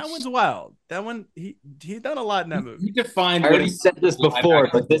makes sense. That one's wild. That one, he done a lot in that movie. You defined. I already said this before,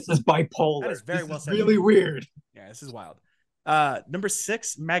 but this is bipolar. That is very well said. Really weird. Yeah, this is wild. Number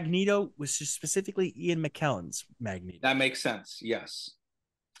 6, Magneto, was specifically Ian McKellen's Magneto. That makes sense. Yes,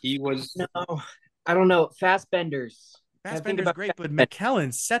 he was. No, I don't know. Fassbender's great, but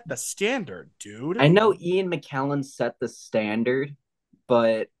McKellen set the standard, dude. I know Ian McKellen set the standard,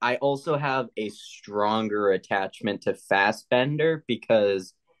 but I also have a stronger attachment to Fassbender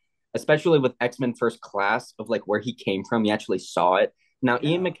because, especially with X-Men First Class, of like where he came from, you actually saw it. Now,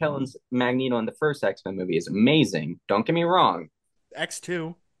 yeah. Ian McKellen's Magneto in the first X-Men movie is amazing. Don't get me wrong.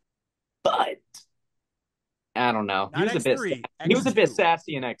 X2. But I don't know. He was a bit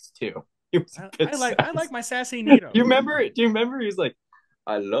sassy in X2. I like my sassy Nito. Do you remember? He's like,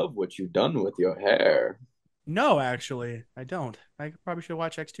 I love what you've done with your hair. No, actually, I don't. I probably should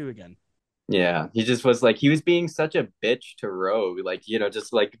watch X2 again. Yeah, he just was like, he was being such a bitch to Rogue, like,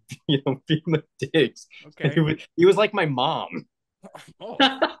 just like, being the dicks. Okay. He was like my mom. Oh,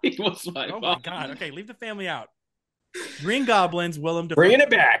 he was my mom. My God. Okay, leave the family out. Green Goblin's Willem Dafoe. Bringing it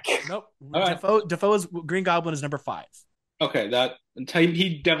back. Nope. Dafoe's Green Goblin is number 5. Okay,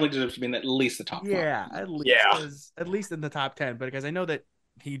 he definitely deserves to be in at least the top 5. Yeah, at least in the top 10. But because I know that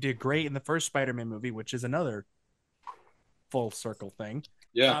he did great in the first Spider-Man movie, which is another full circle thing.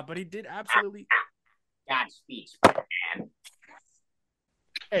 Yeah, but he did absolutely. Godspeed, man.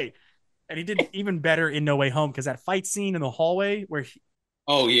 Hey, and he did even better in No Way Home because that fight scene in the hallway where.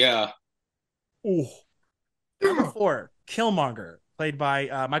 Oh yeah. Ooh. Number 4, Killmonger, played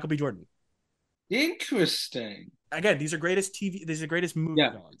by Michael B. Jordan. Interesting. Again, these are greatest movie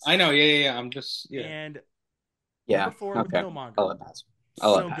villains. I know. Yeah. I'm just And number 4, okay. Killmonger. I'll let pass.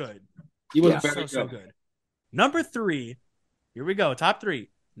 Good. He was very good. So good. Number 3, here we go. Top 3.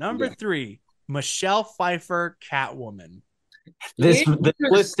 Number 3, Michelle Pfeiffer, Catwoman. This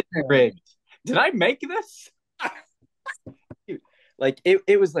list is rigged. Did I make this? Like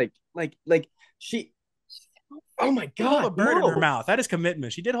it was like she. Oh my God! Hold a bird in her mouth. That is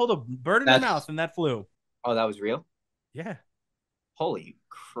commitment. She did hold a bird in her mouth, and that flew. Oh, that was real? Yeah. Holy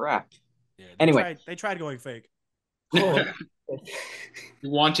crap! Yeah, anyway, they tried going fake. Oh.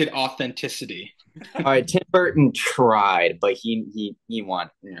 Wanted authenticity. All right, Tim Burton tried, but he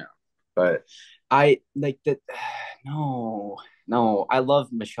won. Yeah, but I like that. No. I love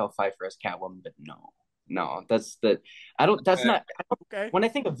Michelle Pfeiffer as Catwoman, but no, that's the. I don't. That's not. Okay. When I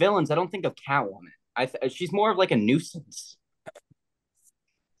think of villains, I don't think of Catwoman. She's more of like a nuisance.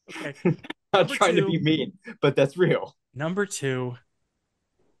 Okay. I'm trying to be mean, but that's real. Number 2.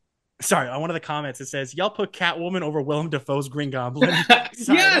 Sorry, on one of the comments it says, "Y'all put Catwoman over Willem Dafoe's Green Goblin."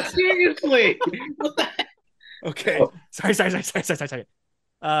 Yeah, seriously. Okay. Oh. Sorry.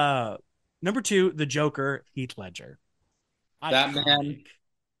 Number 2, the Joker, Heath Ledger. That man.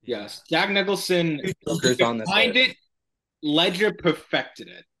 Yes, Jack Nicholson Joker's on this behind it. Ledger perfected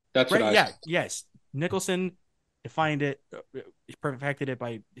it. That's what Right? I Yeah. said. Yes. Nicholson defined it, perfected it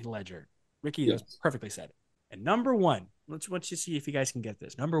by Ledger. Ricky, that was Yes. perfectly said. And number one, let's you see if you guys can get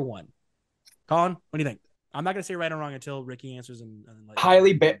this. Number one, Colin, what do you think? I'm not gonna say right or wrong until Ricky answers and like.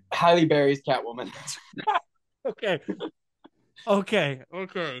 Halle Berry's Catwoman. Okay. Okay.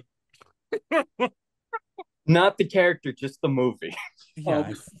 Not the character, just the movie.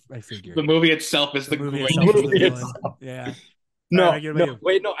 Yeah, I figured. The movie itself is the movie greatest itself is the movie villain. itself. Yeah. No, All right, Ricky, what about you?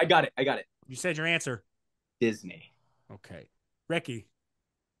 wait, no, I got it. You said your answer. Disney. Okay. Ricky.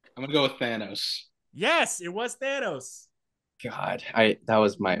 I'm gonna go with Thanos. Yes, it was Thanos. God, that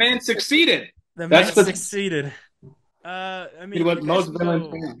was my Man succeeded. The That's man the- succeeded. I mean, What most villains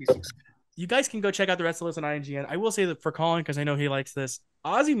do. you guys can go check out the rest of the list on IGN. I will say that for Colin, because I know he likes this,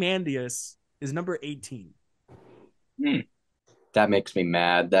 Ozymandias is number 18. That makes me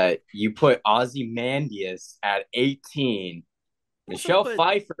mad that you put Ozymandias at 18. Michelle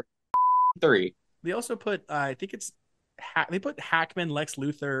Pfeiffer 3. They also put, I think it's, they put Hackman Lex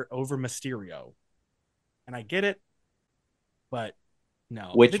Luthor over Mysterio. And I get it, but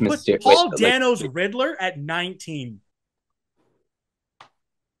no. Which they put Mysterio? Paul Dano's Riddler at 19.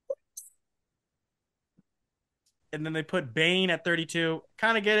 And then they put Bane at 32.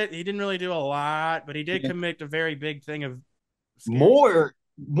 Kind of get it. He didn't really do a lot, but he did commit a very big thing of more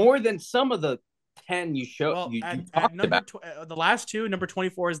than some of the 10 you showed. Well, you at talked number about. The last two, number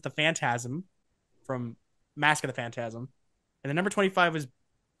 24 is the Phantasm from Mask of the Phantasm, and then number 25 is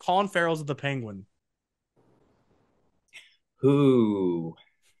Colin Farrell's The Penguin. Who?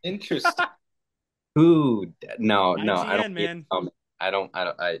 Interesting. Who? No, IGN, I don't. Man.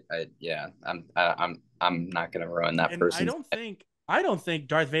 I'm not gonna ruin that person. I don't think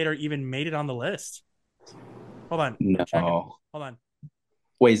Darth Vader even made it on the list. Hold on. No. Hold on.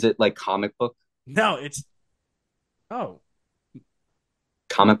 Wait, is it like comic book? No, it's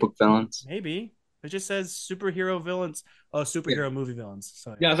comic book villains. Maybe it just says superhero villains. Oh, superhero movie villains.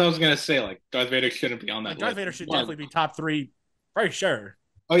 So yeah, I was gonna say like Darth Vader shouldn't be on that list. Darth Vader should definitely be top 3 for sure.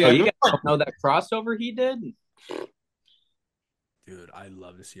 Oh yeah, you guys don't know that crossover he did. Dude, I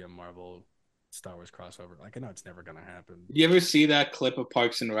love to see a Marvel Star Wars crossover. Like, I know it's never gonna happen. Did you ever see that clip of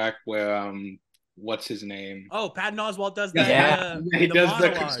Parks and Rec where what's his name? Oh, Patton Oswalt does that. Yeah, he does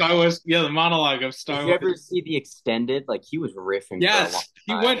monologue. The Star Wars. Yeah, the monologue of Star Wars. Did you ever see the extended? Like he was riffing. Yes,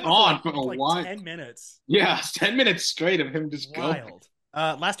 he went on for a while. 10 minutes. Yeah, 10 minutes straight of him just going.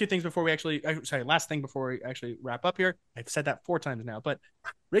 Last thing before we actually wrap up here. I've said that 4 times now, but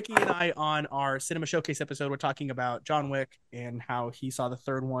Ricky and I on our Cinema Showcase episode, we're talking about John Wick and how he saw the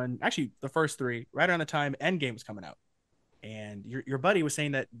third one, actually the first 3, right around the time Endgame was coming out. And your buddy was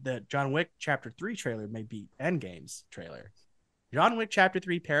saying that the John Wick Chapter 3 trailer may be Endgame's trailer. John Wick Chapter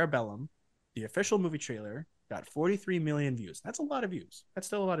 3 Parabellum, the official movie trailer, got 43 million views. That's a lot of views. That's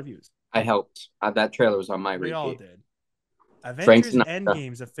still a lot of views. I helped. That trailer was on my repeat. We all did. Avengers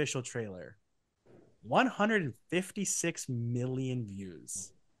Endgame's official trailer, 156 million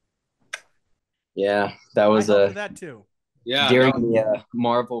views. Yeah, that was that too. Yeah, during the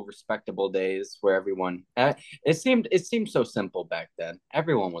Marvel respectable days where everyone it seemed so simple back then.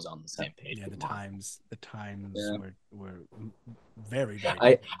 Everyone was on the same page. Yeah, the times were very,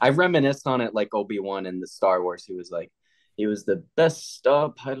 very I reminisce on it like Obi-Wan in the Star Wars. He was the best star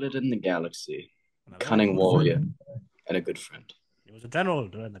pilot in the galaxy, cunning warrior, and a good friend. He was a general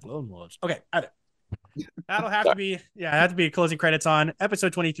during the Clone Wars. Okay, that'll have to be closing credits on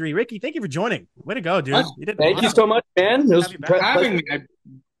episode 23. Ricky, thank you for joining. Way to go, dude. Thank you so much, man. It was having me.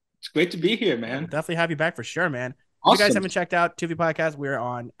 It's great to be here, man. We'll definitely have you back for sure, man. Awesome. If you guys haven't checked out Tu-Vie Podcast, we're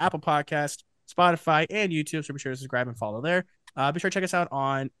on Apple Podcast, Spotify, and YouTube, so be sure to subscribe and follow there. Be sure to check us out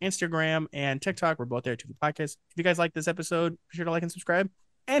on Instagram and TikTok. We're both there, Tu-Vie Podcast. If you guys like this episode, be sure to like and subscribe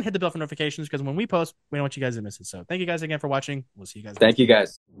and hit the bell for notifications, because when we post, we don't want you guys to miss it. So thank you guys again for watching. We'll see you guys. Thank you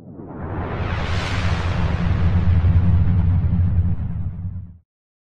guys.